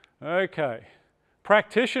 Okay,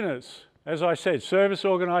 practitioners, as I said, service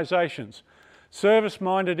organisations,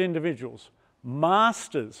 service-minded individuals,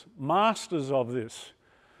 masters of this.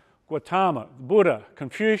 Gautama, Buddha,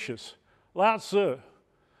 Confucius, Lao Tzu,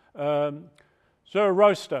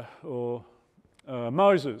 Zoroaster or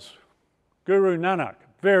Moses, Guru Nanak,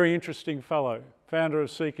 very interesting fellow, founder of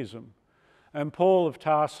Sikhism, and Paul of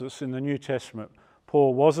Tarsus in the New Testament.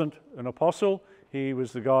 Paul wasn't an apostle, he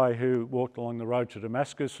was the guy who walked along the road to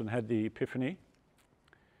Damascus and had the epiphany.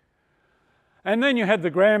 And then you had the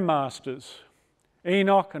Grand Masters,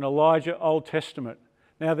 Enoch and Elijah, Old Testament.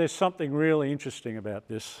 Now there's something really interesting about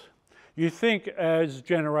this. You think as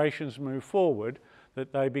generations move forward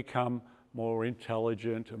that they become more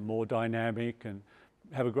intelligent and more dynamic and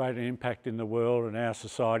have a greater impact in the world and our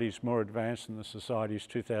society is more advanced than the societies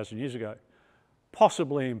 2,000 years ago.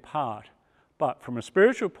 Possibly in part, but from a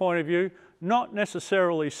spiritual point of view, not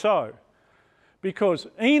necessarily so. Because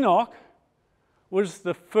Enoch was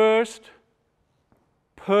the first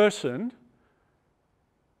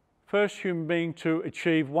human being to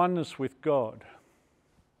achieve oneness with God.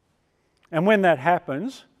 And when that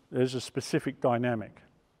happens, there's a specific dynamic.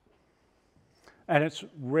 And it's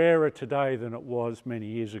rarer today than it was many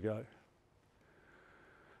years ago.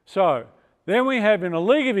 So, then we have in a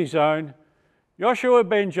league of his own, Joshua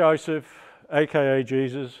ben Joseph, aka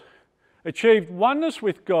Jesus, achieved oneness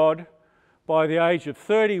with God by the age of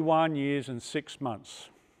 31 years and 6 months.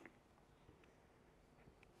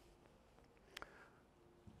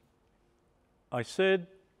 I said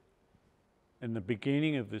in the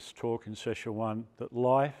beginning of this talk in session 1 that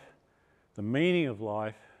life, the meaning of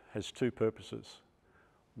life, has two purposes.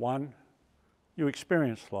 One, you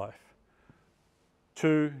experience life.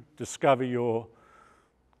 2, discover your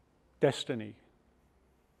destiny.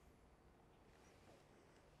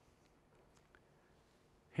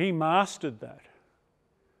 He mastered that.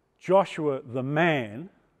 Joshua the man,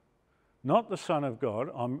 not the Son of God,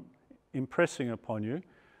 I'm impressing upon you,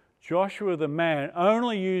 Joshua the man,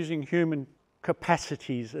 only using human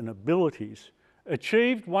capacities and abilities,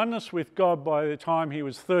 achieved oneness with God by the time he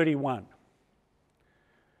was 31.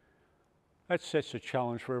 That sets a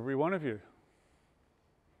challenge for every one of you.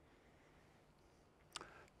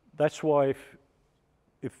 That's why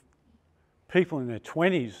if people in their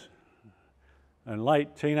 20s and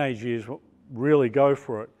late teenage years really go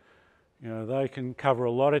for it, you know, they can cover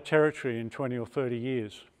a lot of territory in 20 or 30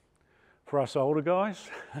 years. For us older guys,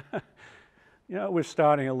 you know, we're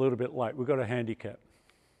starting a little bit late. We've got a handicap.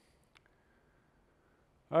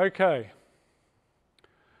 Okay.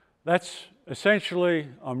 That's essentially,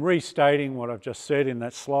 I'm restating what I've just said in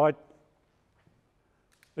that slide.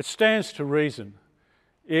 It stands to reason.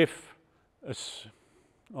 I'll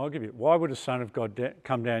give you, why would a Son of God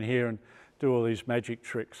come down here and do all these magic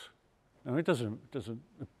tricks? No, it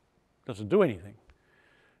doesn't do anything.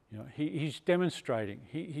 You know, he's demonstrating.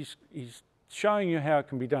 He's showing you how it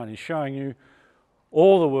can be done. He's showing you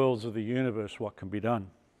all the worlds of the universe what can be done.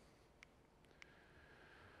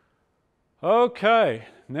 Okay,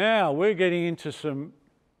 now we're getting into some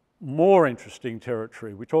more interesting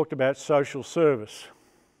territory. We talked about social service.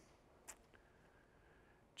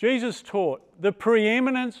 Jesus taught the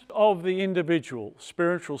preeminence of the individual,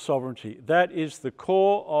 spiritual sovereignty. That is the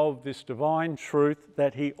core of this divine truth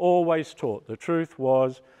that he always taught. The truth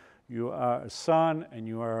was, you are a son and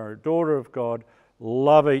you are a daughter of God.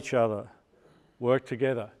 Love each other. Work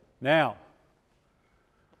together. Now,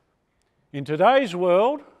 in today's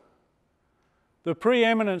world, the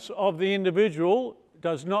preeminence of the individual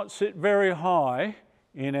does not sit very high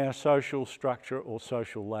in our social structure or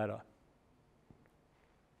social ladder.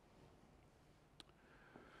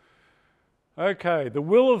 Okay, the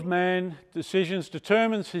will of man, decisions,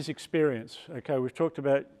 determines his experience. Okay, we've talked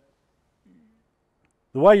about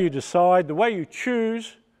the way you decide, the way you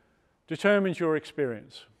choose determines your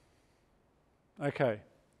experience. Okay.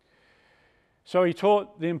 So he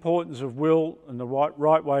taught the importance of will and the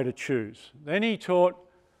right way to choose. Then he taught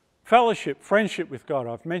fellowship, friendship with God.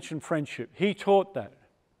 I've mentioned friendship. He taught that.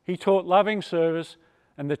 He taught loving service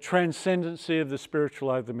and the transcendency of the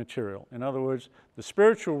spiritual over the material. In other words, the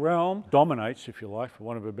spiritual realm dominates, if you like, for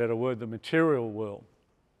want of a better word, the material world.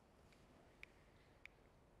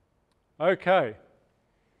 Okay.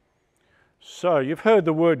 So you've heard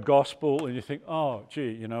the word gospel and you think, oh,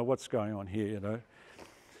 gee, you know, what's going on here, you know?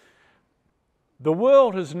 The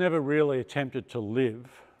world has never really attempted to live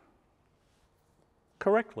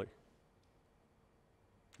correctly.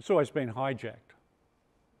 It's always been hijacked.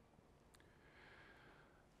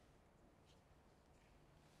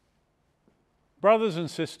 Brothers and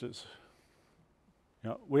sisters, you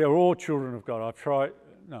know, we are all children of God.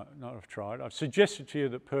 I've suggested to you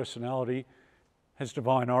that personality has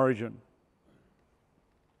divine origin.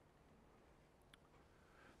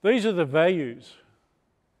 These are the values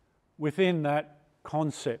within that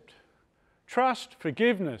concept. Trust,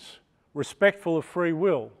 forgiveness, respectful of free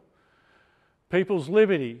will, people's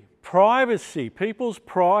liberty, privacy, people's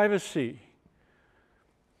privacy,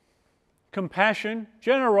 compassion,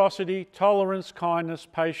 generosity, tolerance, kindness,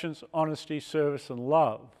 patience, honesty, service, and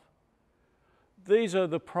love. These are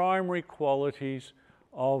the primary qualities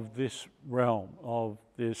of this realm, of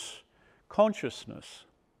this consciousness.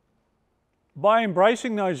 By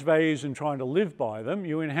embracing those values and trying to live by them,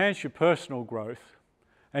 you enhance your personal growth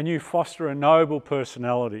and you foster a noble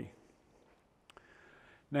personality.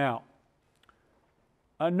 Now,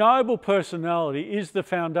 a noble personality is the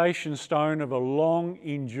foundation stone of a long,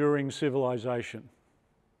 enduring civilization.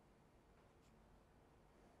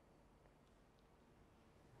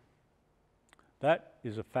 That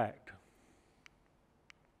is a fact.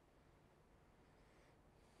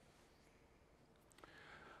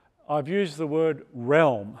 I've used the word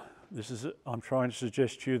realm. I'm trying to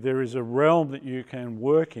suggest to you there is a realm that you can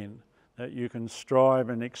work in, that you can strive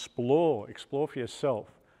and explore for yourself.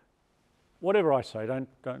 Whatever I say,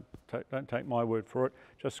 don't take my word for it.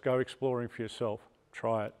 Just go exploring for yourself.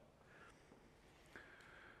 Try it.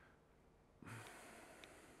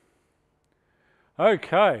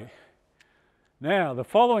 Okay. Now, the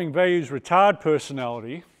following values retard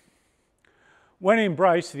personality. When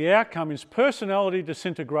embraced, the outcome is personality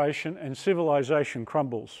disintegration and civilization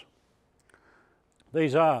crumbles.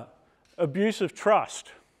 These are abuse of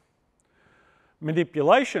trust,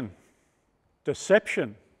 manipulation,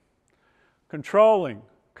 deception, controlling,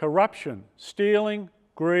 corruption, stealing,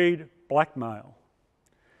 greed, blackmail.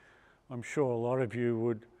 I'm sure a lot of you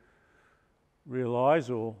would realise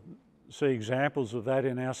or see examples of that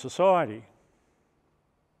in our society.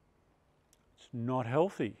 It's not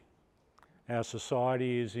healthy. Our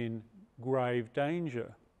society is in grave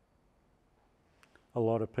danger. A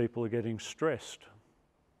lot of people are getting stressed.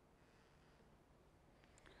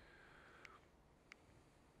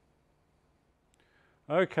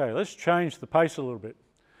 Okay, let's change the pace a little bit.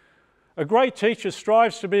 A great teacher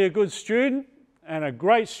strives to be a good student, and a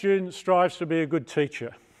great student strives to be a good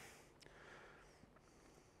teacher.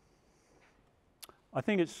 I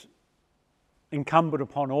think it's incumbent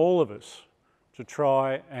upon all of us to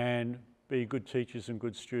try and be good teachers and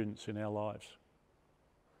good students in our lives.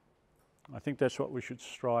 I think that's what we should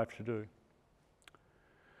strive to do.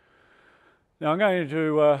 Now I'm going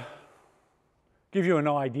to give you an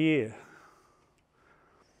idea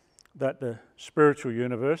that the spiritual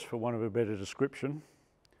universe, for want of a better description,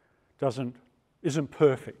 isn't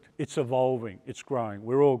perfect. It's evolving, it's growing.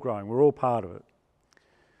 We're all growing, we're all part of it.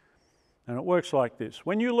 And it works like this.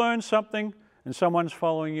 When you learn something and someone's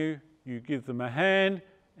following you, you give them a hand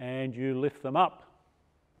and you lift them up.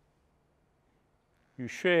 You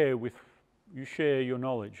share your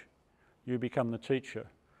knowledge. You become the teacher.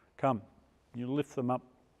 Come, you lift them up.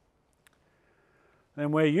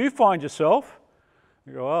 And where you find yourself,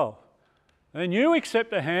 you go, oh, then you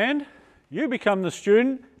accept a hand, you become the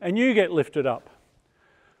student, and you get lifted up.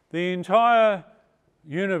 The entire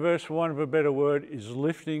universe, for want of a better word, is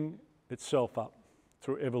lifting itself up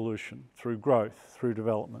through evolution, through growth, through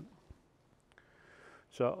development.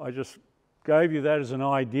 So I just gave you that as an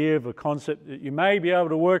idea of a concept that you may be able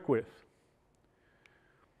to work with.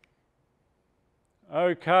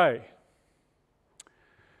 Okay.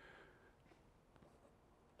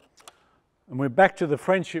 And we're back to the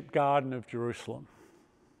Friendship Garden of Jerusalem.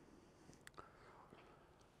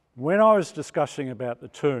 When I was discussing about the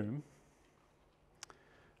tomb,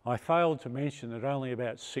 I failed to mention that only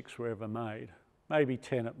about 6 were ever made, maybe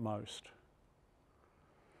 10 at most.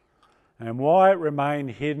 And why it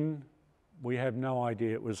remained hidden, we have no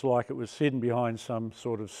idea. It was like it was hidden behind some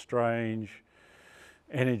sort of strange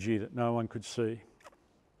energy that no one could see.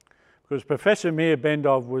 Because Professor Meir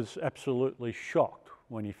Bendov was absolutely shocked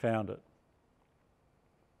when he found it.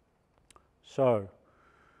 So,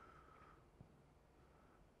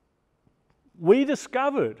 we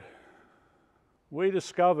discovered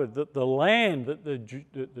that the land that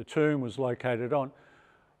the tomb was located on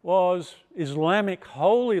was Islamic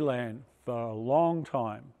Holy Land for a long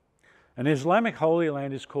time. And Islamic Holy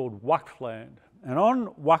Land is called Waqf land. And on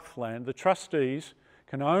Waqf land, the trustees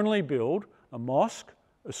can only build a mosque,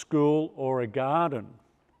 a school, or a garden.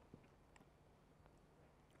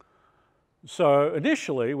 So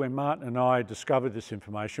initially, when Martin and I discovered this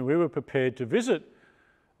information, we were prepared to visit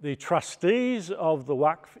the trustees of the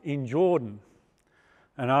Waqf in Jordan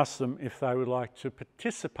and ask them if they would like to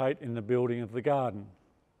participate in the building of the garden.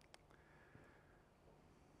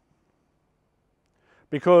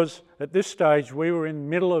 Because at this stage we were in the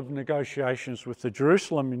middle of negotiations with the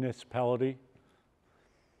Jerusalem municipality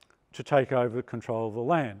to take over control of the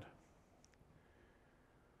land.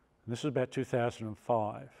 And this is about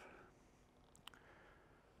 2005.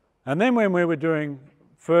 And then when we were doing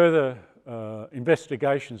further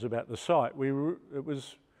investigations about the site, we were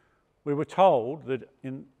told that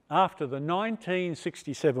after the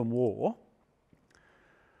 1967 war,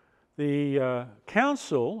 the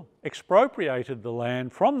council expropriated the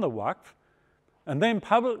land from the Waqf and then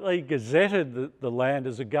publicly gazetted the land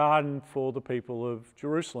as a garden for the people of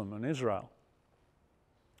Jerusalem and Israel.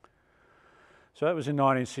 So that was in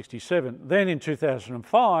 1967. Then in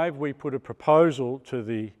 2005, we put a proposal to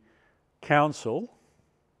the council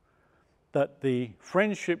that the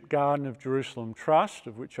Friendship Garden of Jerusalem Trust,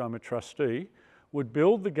 of which I'm a trustee, would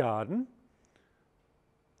build the garden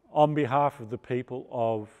on behalf of the people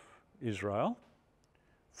of Israel,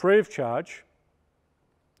 free of charge,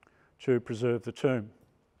 to preserve the tomb.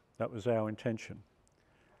 That was our intention.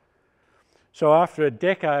 So after a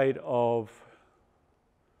decade of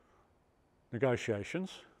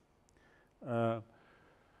negotiations,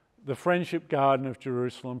 the Friendship Garden of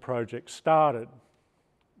Jerusalem project started.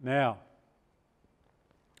 Now,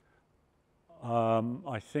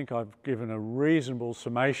 I think I've given a reasonable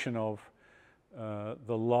summation of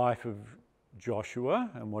the life of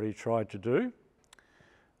Joshua and what he tried to do,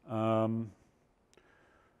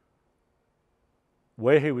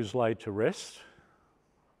 where he was laid to rest.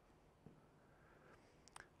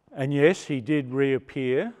 And yes, he did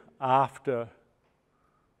reappear after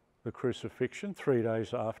the crucifixion, 3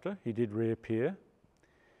 days after, he did reappear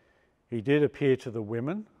He did appear to the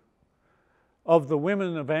women. Of the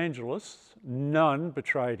women evangelists, none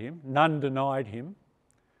betrayed him, none denied him,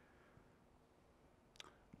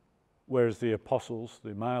 whereas the apostles,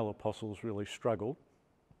 the male apostles, really struggled.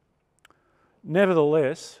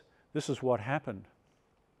 Nevertheless, this is what happened.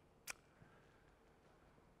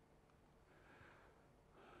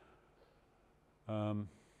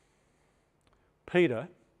 Peter,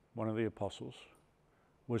 one of the apostles,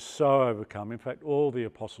 was so overcome, in fact all the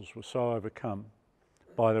apostles were so overcome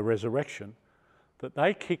by the resurrection, that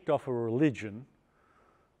they kicked off a religion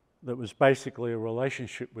that was basically a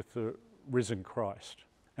relationship with the risen Christ.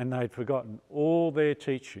 And they'd forgotten all their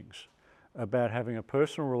teachings about having a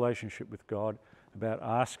personal relationship with God, about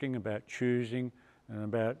asking, about choosing, and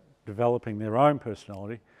about developing their own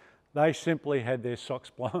personality. They simply had their socks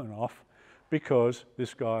blown off because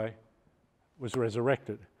this guy was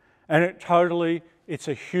resurrected. And it's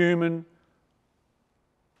a human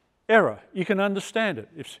error. You can understand it.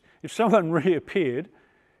 If someone reappeared,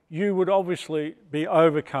 you would obviously be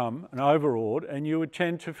overcome and overawed, and you would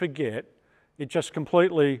tend to forget. It just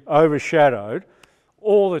completely overshadowed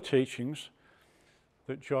all the teachings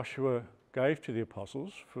that Joshua gave to the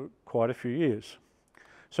apostles for quite a few years.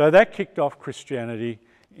 So that kicked off Christianity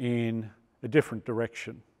in a different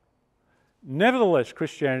direction. Nevertheless,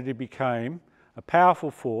 Christianity became a powerful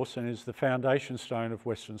force and is the foundation stone of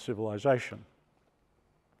Western civilization.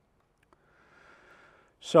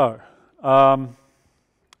 So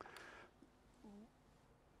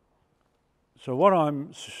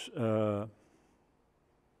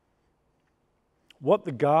what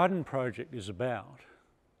the Garden Project is about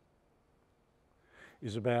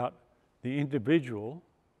the individual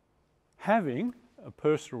having a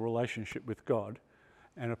personal relationship with God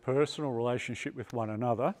and a personal relationship with one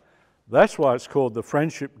another. That's why it's called the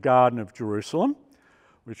Friendship Garden of Jerusalem.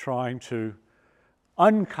 We're trying to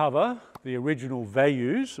uncover the original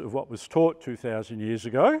values of what was taught 2,000 years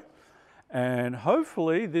ago, and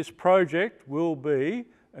hopefully this project will be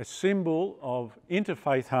a symbol of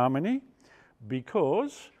interfaith harmony,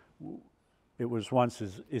 because it was once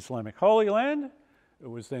Islamic Holy Land. It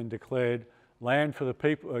was then declared land for the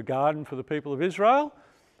people, a garden for the people of Israel,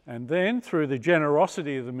 and then through the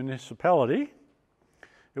generosity of the municipality,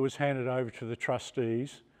 it was handed over to the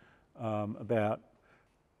trustees about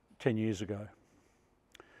 10 years ago.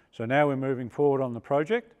 So now we're moving forward on the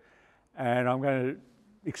project, and I'm going to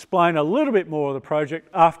explain a little bit more of the project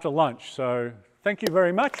after lunch. So thank you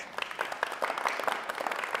very much.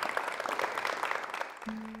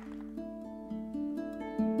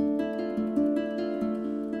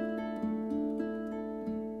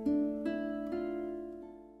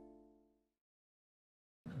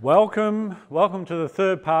 Welcome to the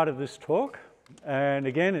third part of this talk. And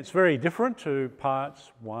again, it's very different to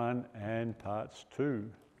parts 1 and parts 2.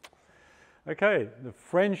 Okay, the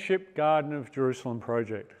Friendship Garden of Jerusalem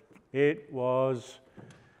project. It was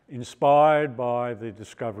inspired by the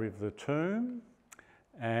discovery of the tomb,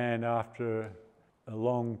 and after a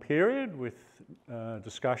long period with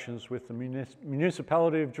discussions with the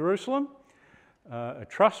municipality of Jerusalem, a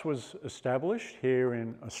trust was established here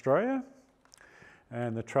in Australia,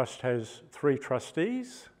 and the trust has 3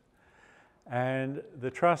 trustees, and the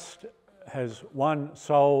trust has one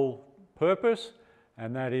sole purpose,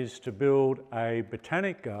 and that is to build a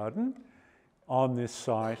botanic garden on this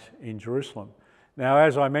site in Jerusalem. Now,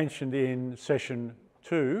 as I mentioned in session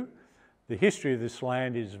 2, the history of this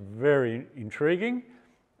land is very intriguing,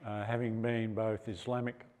 having been both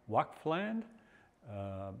Islamic Waqf land,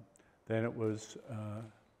 then it was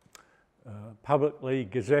publicly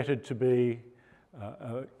gazetted to be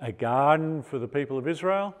a garden for the people of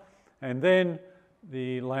Israel, and then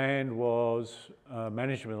the land was,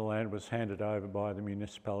 management of the land was handed over by the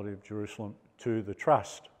municipality of Jerusalem to the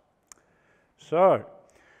trust. So,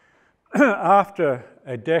 after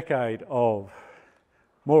a decade of,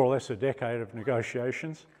 more or less a decade of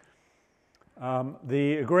negotiations,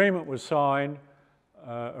 the agreement was signed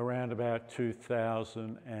around about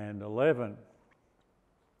 2011.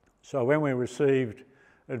 So when we received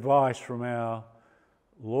advice from our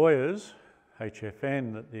lawyers,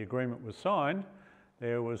 HFN, that the agreement was signed,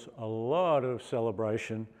 there was a lot of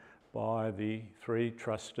celebration by the 3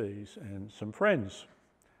 trustees and some friends,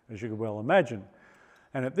 as you could well imagine.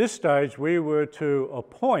 And at this stage, we were to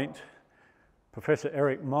appoint Professor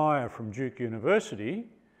Eric Meyer from Duke University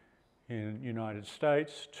in the United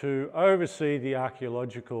States to oversee the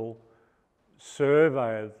archaeological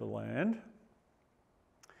survey of the land.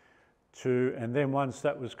 And then once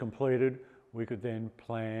that was completed, we could then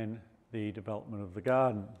plan the development of the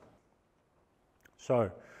garden.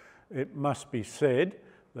 So it must be said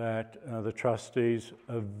that the trustees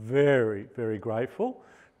are very, very grateful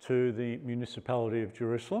to the municipality of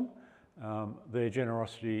Jerusalem. Their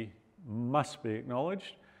generosity must be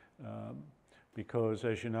acknowledged because,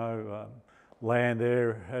 as you know, land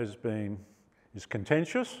there is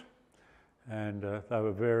contentious, and they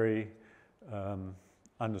were very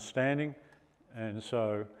understanding, and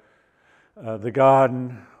so the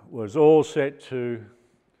garden was all set to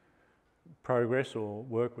progress, or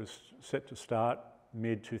work was set to start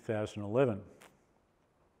mid-2011.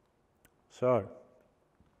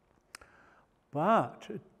 But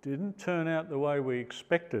it didn't turn out the way we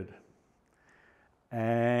expected,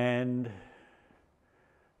 and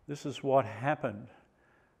this is what happened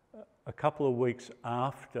a couple of weeks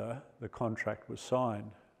after the contract was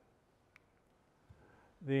signed.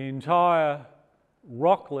 The entire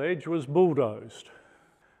rock ledge was bulldozed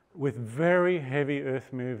with very heavy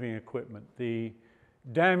earth-moving equipment. The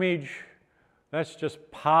damage, that's just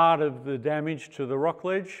part of the damage to the rock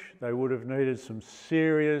ledge. They would have needed some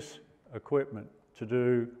serious equipment to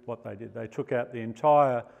do what they did. They took out the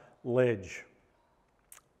entire ledge.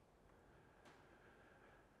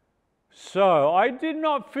 So I did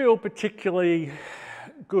not feel particularly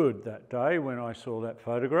good that day when I saw that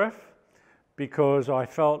photograph, because I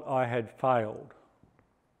felt I had failed.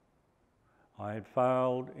 I had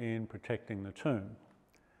failed in protecting the tomb.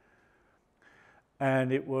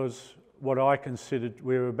 And it was what I considered,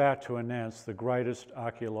 we were about to announce the greatest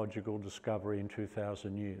archaeological discovery in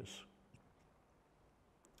 2,000 years.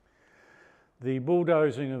 The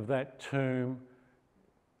bulldozing of that tomb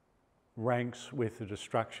ranks with the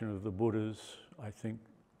destruction of the Buddhas, I think,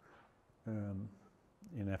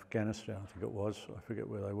 in Afghanistan, I think it was, I forget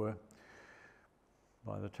where they were,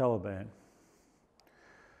 by the Taliban.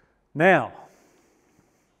 Now,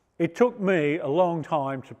 it took me a long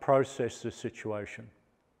time to process the situation,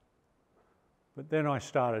 but then I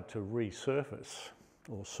started to resurface,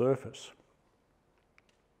 or surface.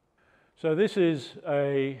 So this is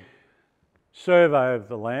a survey of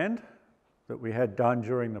the land that we had done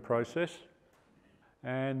during the process,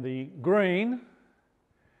 and the green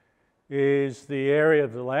is the area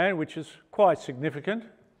of the land which is quite significant,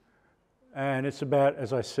 and it's about,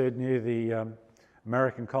 as I said, near the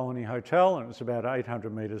American Colony Hotel, and it's about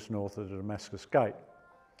 800 metres north of the Damascus Gate,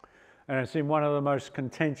 and it's in one of the most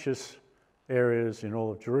contentious areas in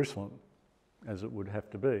all of Jerusalem, as it would have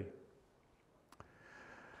to be.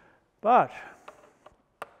 But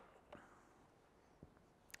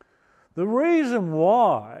the reason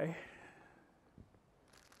why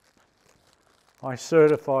I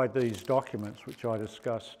certified these documents, which I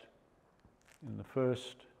discussed in the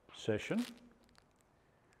first session,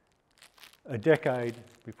 a decade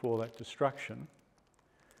before that destruction,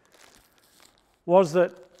 was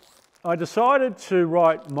that I decided to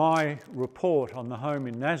write my report on the home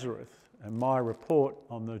in Nazareth and my report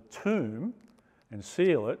on the tomb and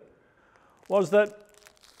seal it, was that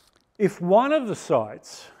if one of the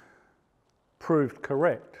sites proved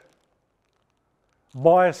correct,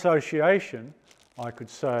 by association, I could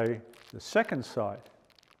say the second site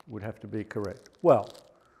would have to be correct. Well,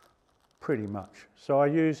 pretty much. So I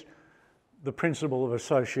used the principle of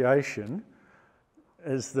association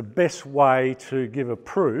as the best way to give a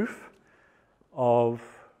proof of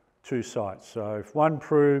two sites. So if one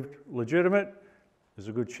proved legitimate, there's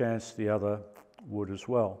a good chance the other would as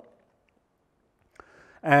well.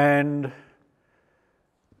 And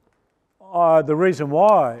the reason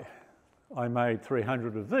why I made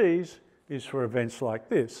 300 of these is for events like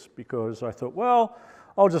this, because I thought, well,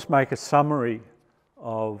 I'll just make a summary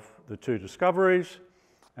of the two discoveries,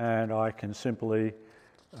 and I can simply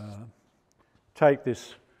take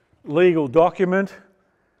this legal document,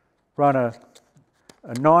 run a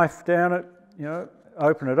knife down it,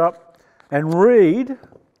 open it up, and read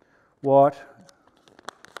what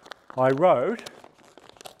I wrote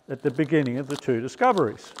at the beginning of the two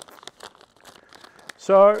discoveries.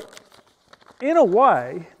 So, in a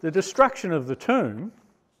way, the destruction of the tomb,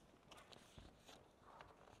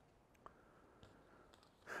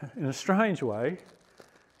 in a strange way,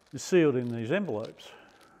 is sealed in these envelopes.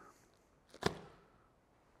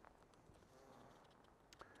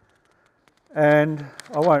 And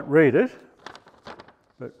I won't read it,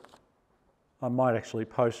 but I might actually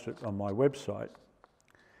post it on my website.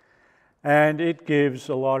 And it gives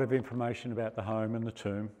a lot of information about the home and the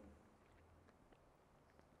tomb.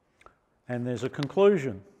 And there's a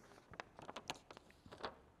conclusion.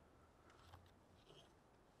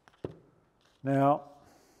 Now,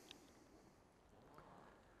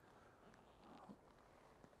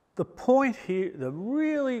 the point here,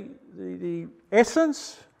 the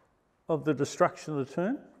essence of the destruction of the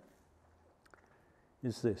tomb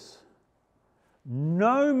is this.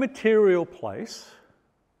 No material place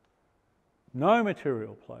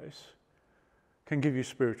can give you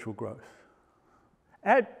spiritual growth.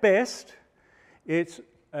 At best, it's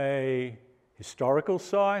a historical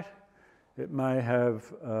site. It may have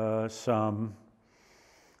some,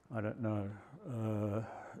 I don't know,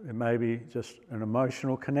 it may be just an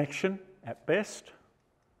emotional connection at best,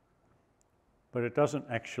 but it doesn't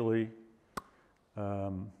actually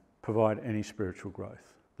provide any spiritual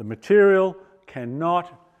growth. The material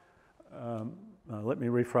cannot, let me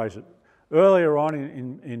rephrase it. Earlier on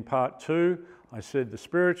in part 2, I said the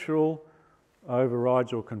spiritual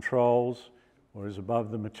overrides or controls or is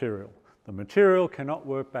above the material. The material cannot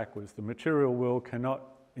work backwards. The material world cannot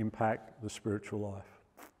impact the spiritual life.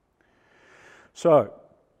 So,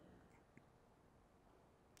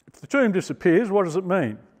 if the tomb disappears, what does it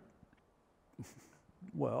mean?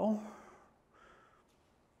 Well,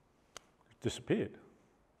 it disappeared.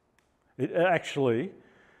 It actually,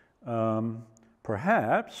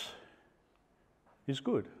 perhaps, is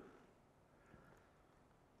good.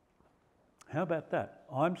 How about that?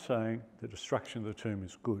 I'm saying the destruction of the tomb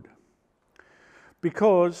is good.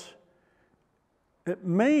 Because it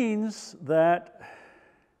means that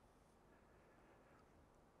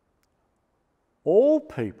all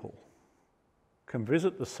people can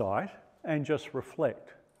visit the site and just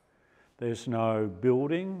reflect. There's no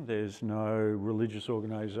building, there's no religious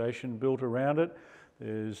organisation built around it,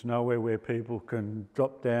 there's nowhere where people can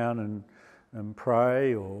drop down and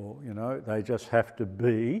pray, or, you know, they just have to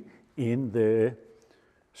be in their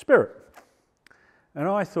spirit. And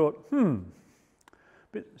I thought,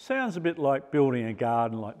 it sounds a bit like building a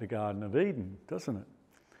garden like the Garden of Eden, doesn't it?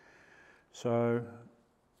 So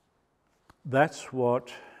that's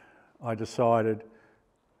what I decided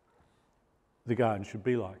the garden should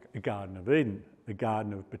be like, a Garden of Eden, a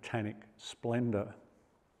garden of botanic splendour.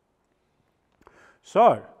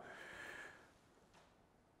 So,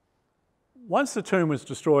 once the tomb was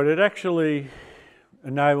destroyed, it actually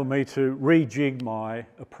enabled me to rejig my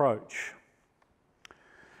approach.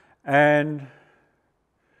 And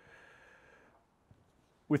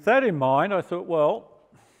with that in mind, I thought, well,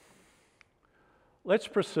 let's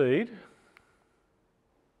proceed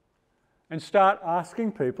and start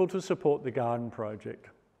asking people to support the garden project.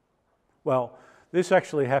 Well, this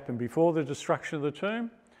actually happened before the destruction of the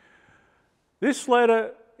tomb. This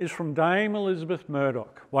letter is from Dame Elizabeth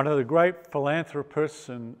Murdoch, one of the great philanthropists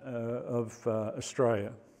of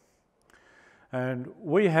Australia. And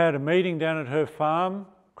we had a meeting down at her farm,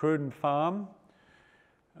 Cruden Farm,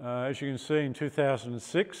 as you can see, in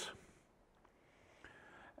 2006.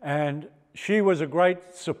 And she was a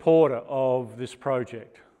great supporter of this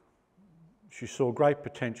project. She saw great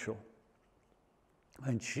potential.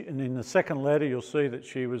 And in the second letter, you'll see that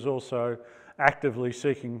she was also actively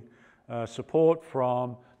seeking support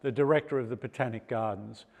from the director of the Botanic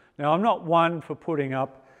Gardens. Now, I'm not one for putting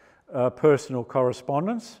up personal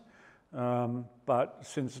correspondence, but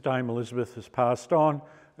since Dame Elizabeth has passed on,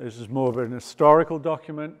 this is more of an historical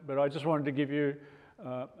document, but I just wanted to give you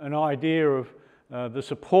an idea of the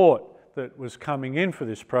support that was coming in for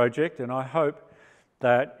this project, and I hope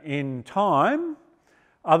that in time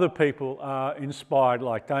other people are inspired,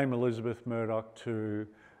 like Dame Elizabeth Murdoch, to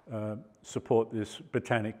support this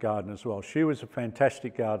botanic garden as well. She was a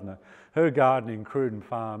fantastic gardener. Her garden in Cruden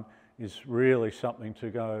Farm is really something to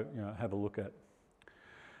go, have a look at.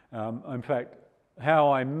 In fact,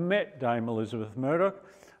 how I met Dame Elizabeth Murdoch,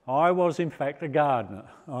 I was in fact a gardener.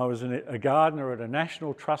 I was a gardener at a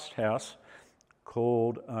National Trust house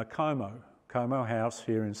called Como House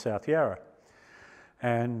here in South Yarra.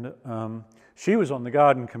 And she was on the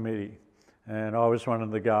garden committee, and I was one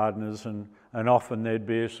of the gardeners, and often there'd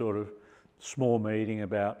be a sort of small meeting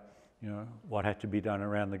about, what had to be done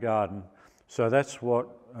around the garden. So that's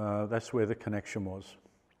where the connection was.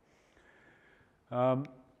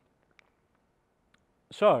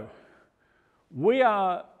 So we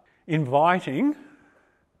are inviting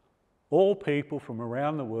all people from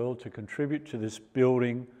around the world to contribute to this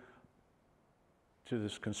building, to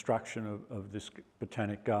this construction of this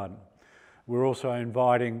botanic garden. We're also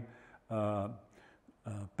inviting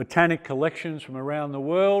botanic collections from around the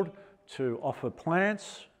world to offer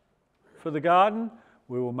plants for the garden.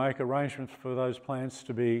 We will make arrangements for those plants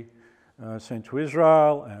to be sent to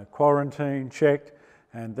Israel, quarantined, checked,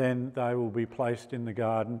 and then they will be placed in the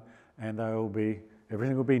garden, and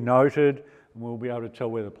everything will be noted, and we'll be able to tell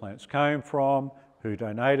where the plants came from, who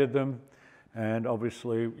donated them, and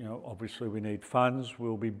obviously we need funds.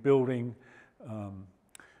 We'll be building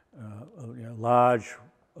large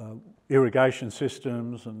irrigation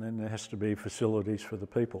systems, and then there has to be facilities for the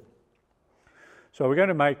people. So we're going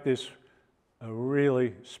to make this a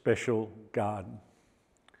really special garden.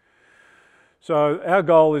 So our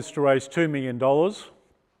goal is to raise $2 million,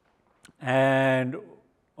 and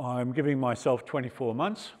I'm giving myself 24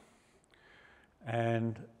 months,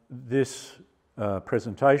 and this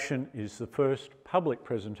presentation is the first public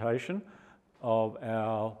presentation of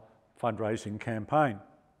our fundraising campaign.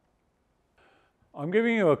 I'm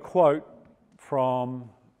giving you a quote from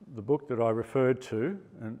the book that I referred to,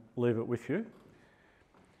 and leave it with you.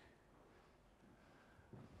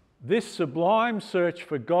 This sublime search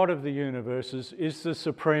for God of the universes is the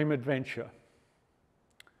supreme adventure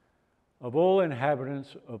of all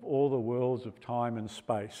inhabitants of all the worlds of time and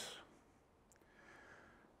space.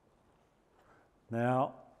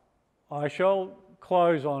 Now, I shall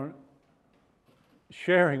close on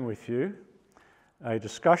sharing with you a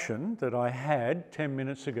discussion that I had 10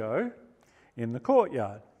 minutes ago in the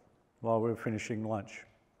courtyard while we were finishing lunch.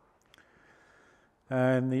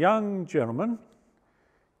 And the young gentleman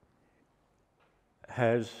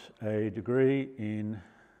has a degree in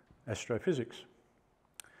astrophysics.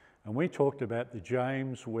 And we talked about the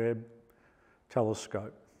James Webb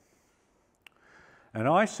telescope. And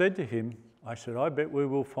I said to him, I bet we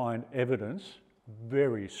will find evidence,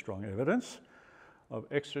 very strong evidence, of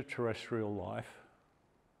extraterrestrial life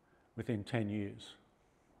within 10 years.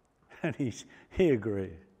 And he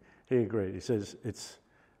agreed. He agreed. He says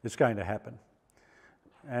it's going to happen.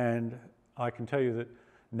 And I can tell you that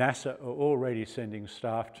NASA are already sending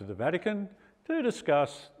staff to the Vatican to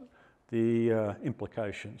discuss the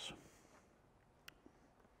implications.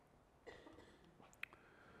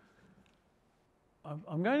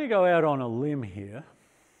 I'm going to go out on a limb here.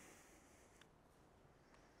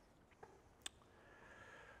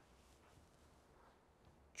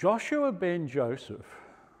 Joshua ben Joseph,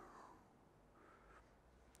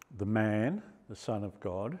 the man, the Son of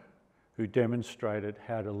God, who demonstrated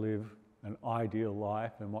how to live an ideal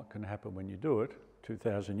life and what can happen when you do it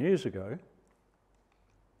 2,000 years ago,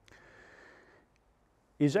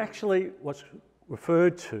 is actually what's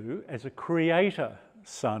referred to as a creator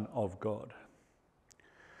son of God.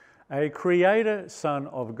 A creator son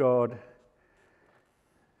of God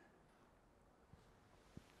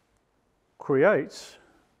creates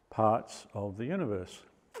parts of the universe.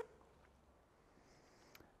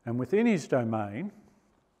 And within his domain,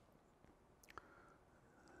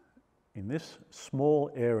 in this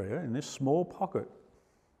small area, in this small pocket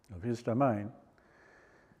of his domain,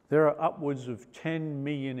 there are upwards of 10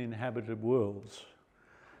 million inhabited worlds.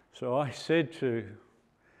 So I said to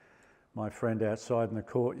my friend outside in the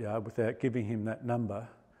courtyard, without giving him that number,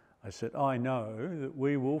 I said, I know that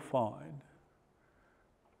we will find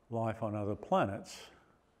life on other planets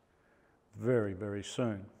very, very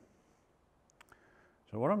soon.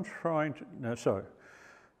 So what I'm trying to, no, sorry,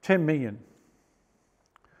 10 million.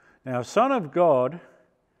 Now, Son of God,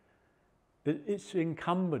 it's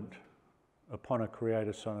incumbent upon a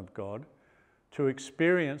Creator Son of God to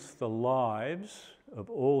experience the lives of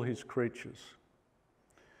all his creatures.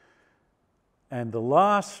 And the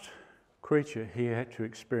last creature he had to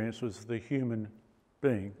experience was the human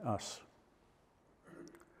being, us.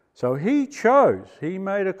 So he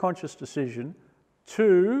made a conscious decision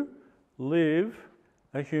to live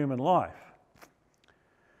a human life.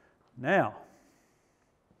 Now,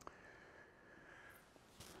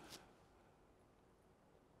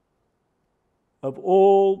 of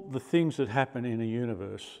all the things that happen in a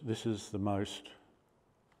universe, this is the most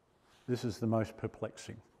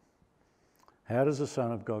perplexing. How does the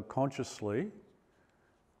Son of God consciously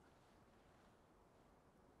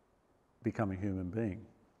become a human being?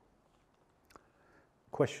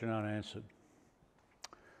 Question unanswered.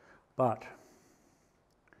 But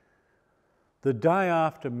the day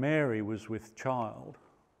after Mary was with child,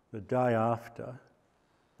 the day after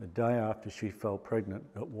she fell pregnant,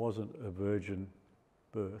 it wasn't a virgin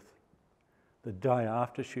birth. The day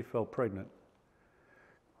after she fell pregnant,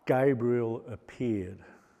 Gabriel appeared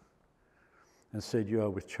and said, "You are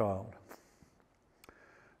with child."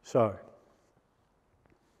 So,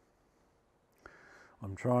 what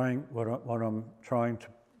I'm trying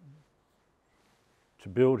to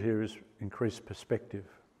build here is increased perspective.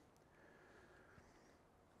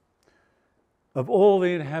 Of all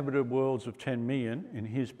the inhabited worlds of 10 million in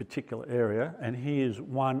his particular area, and he is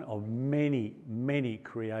one of many, many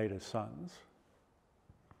creator sons,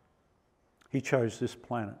 he chose this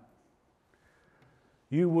planet.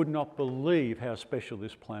 You would not believe how special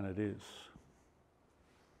this planet is.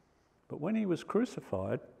 But when he was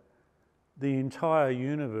crucified, the entire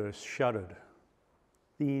universe shuddered.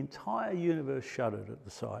 The entire universe shuddered at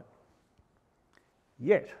the sight.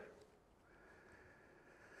 Yet,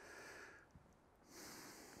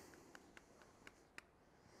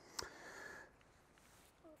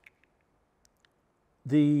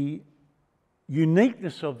 the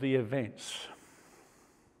uniqueness of the events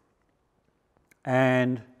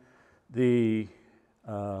and the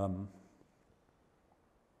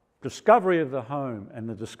discovery of the home and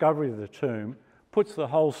the discovery of the tomb puts the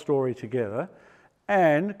whole story together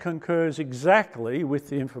and concurs exactly with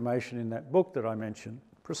the information in that book that I mentioned,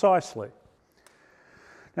 precisely.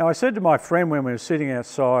 Now, I said to my friend when we were sitting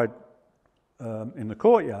outside in the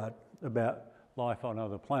courtyard about life on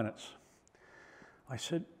other planets, I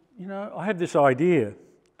said, you know, I have this idea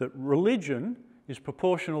that religion is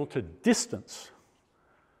proportional to distance.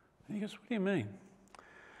 And he goes, what do you mean?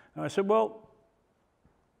 And I said, well,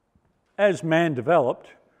 as man developed,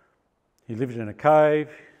 he lived in a cave,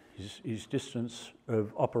 his distance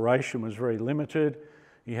of operation was very limited,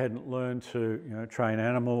 he hadn't learned to train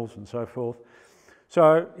animals and so forth.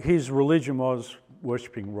 So his religion was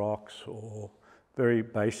worshipping rocks or very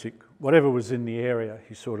basic, whatever was in the area,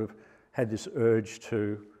 he sort of had this urge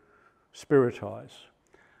to spiritize.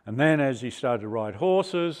 And then as he started to ride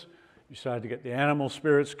horses, he started to get the animal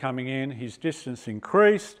spirits coming in, his distance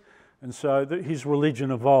increased, and so his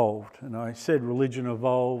religion evolved. And I said religion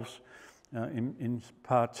evolves in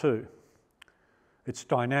part 2. It's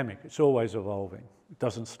dynamic, it's always evolving, it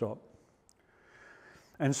doesn't stop.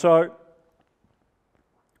 And so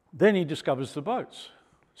then he discovers the boats.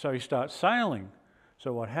 So he starts sailing.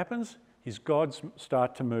 So what happens? His gods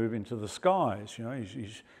start to move into the skies. You know,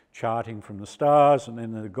 he's charting from the stars, and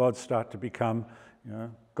then the gods start to become,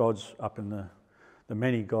 gods up in the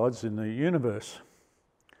many gods in the universe.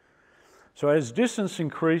 So as distance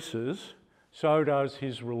increases, so does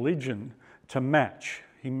his religion to match.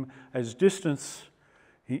 His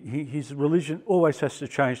religion always has to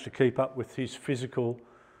change to keep up with his physical,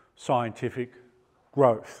 scientific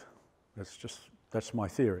growth. That's my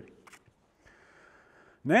theory.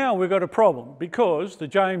 Now we've got a problem because the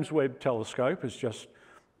James Webb Telescope is just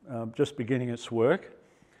beginning its work,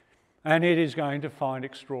 and it is going to find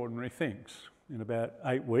extraordinary things. In about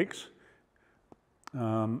 8 weeks,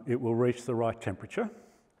 it will reach the right temperature,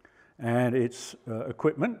 and its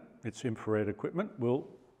equipment, its infrared equipment, will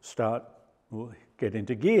get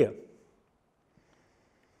into gear.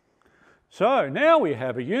 So now we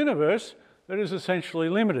have a universe that is essentially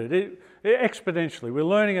limited, exponentially. We're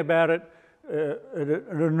learning about it at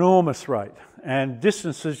an enormous rate, and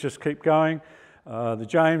distances just keep going. The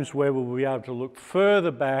James Webb will be able to look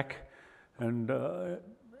further back and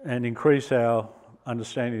increase our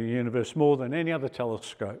understanding of the universe more than any other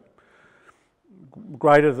telescope,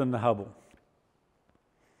 greater than the Hubble.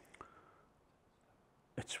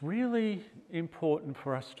 It's really important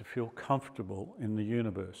for us to feel comfortable in the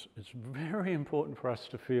universe. It's very important for us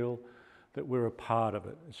to feel that we're a part of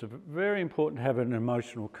it. It's very important to have an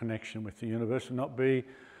emotional connection with the universe and not be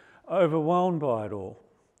overwhelmed by it all.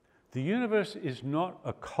 The universe is not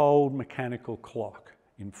a cold mechanical clock.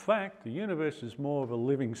 In fact, the universe is more of a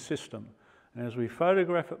living system. And as we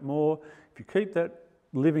photograph it more, if you keep that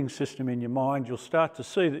living system in your mind, you'll start to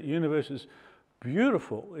see that the universe is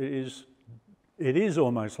beautiful. It is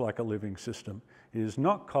almost like a living system. It is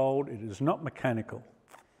not cold, it is not mechanical.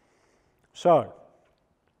 So,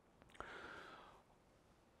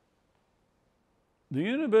 the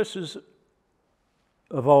universe is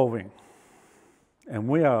evolving, and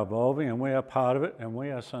we are evolving, and we are part of it, and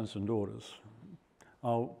we are sons and daughters.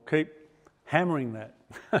 I'll keep hammering that.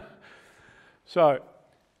 So,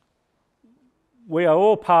 we are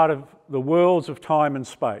all part of the worlds of time and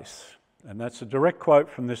space, and that's a direct quote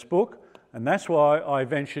from this book, and that's why I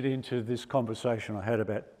ventured into this conversation I had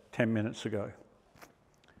about 10 minutes ago.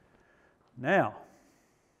 Now,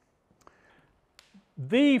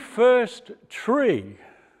 the first tree,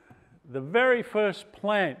 the very first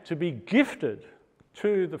plant to be gifted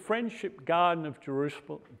to the Friendship Garden of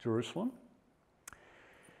Jerusalem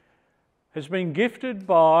has been gifted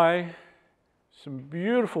by some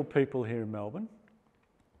beautiful people here in Melbourne.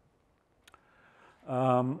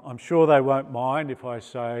 I'm sure they won't mind if I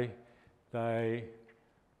say they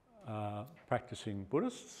are practicing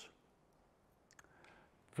Buddhists.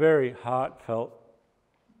 Very heartfelt,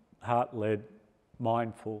 heart-led,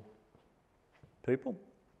 mindful people.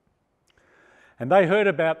 And they heard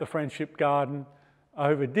about the Friendship Garden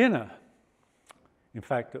over dinner. In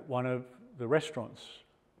fact, at one of the restaurants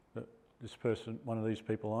that one of these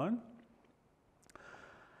people own.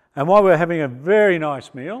 And while we were having a very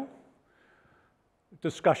nice meal,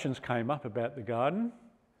 discussions came up about the garden,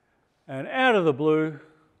 and out of the blue,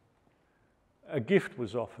 a gift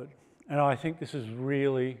was offered. And I think this is a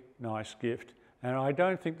really nice gift. And I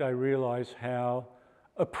don't think they realise how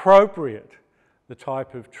appropriate the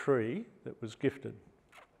type of tree that was gifted.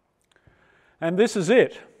 And this is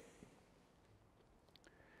it.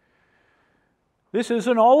 This is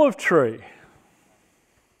an olive tree,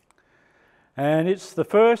 and it's the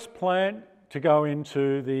first plant to go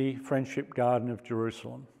into the Friendship Garden of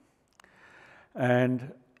Jerusalem.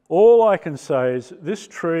 And all I can say is this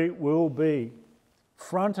tree will be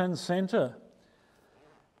front and centre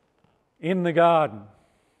in the garden.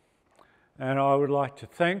 And I would like to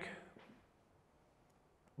thank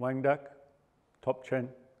Wangdak, Top Chen,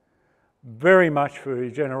 very much for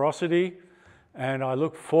your generosity, and I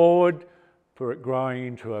look forward for it growing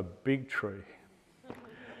into a big tree.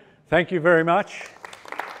 Thank you very much.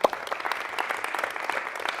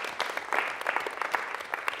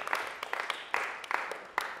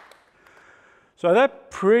 So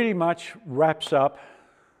that pretty much wraps up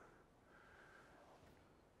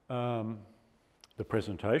the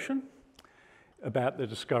presentation about the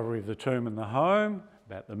discovery of the tomb and the home,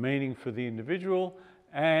 about the meaning for the individual,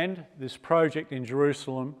 and this project in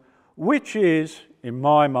Jerusalem, which is, in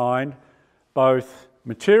my mind, both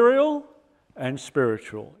material and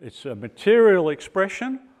spiritual. It's a material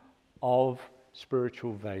expression of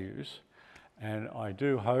spiritual values, and I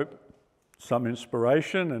do hope some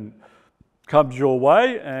inspiration and comes your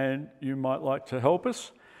way, and you might like to help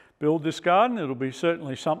us build this garden. It'll be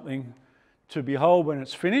certainly something to behold when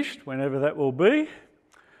it's finished, whenever that will be.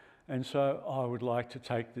 And so I would like to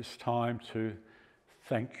take this time to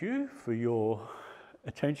thank you for your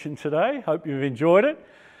attention today. Hope you've enjoyed it,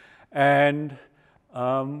 and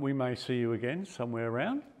we may see you again somewhere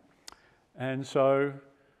around. And so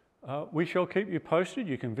we shall keep you posted.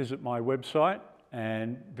 You can visit my website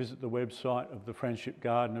and visit the website of the Friendship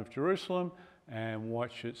Garden of Jerusalem and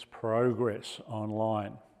watch its progress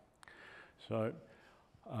online. So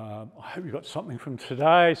I hope you got something from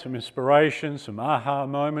today, some inspiration, some aha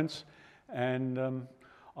moments, and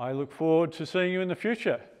I look forward to seeing you in the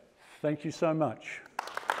future. Thank you so much.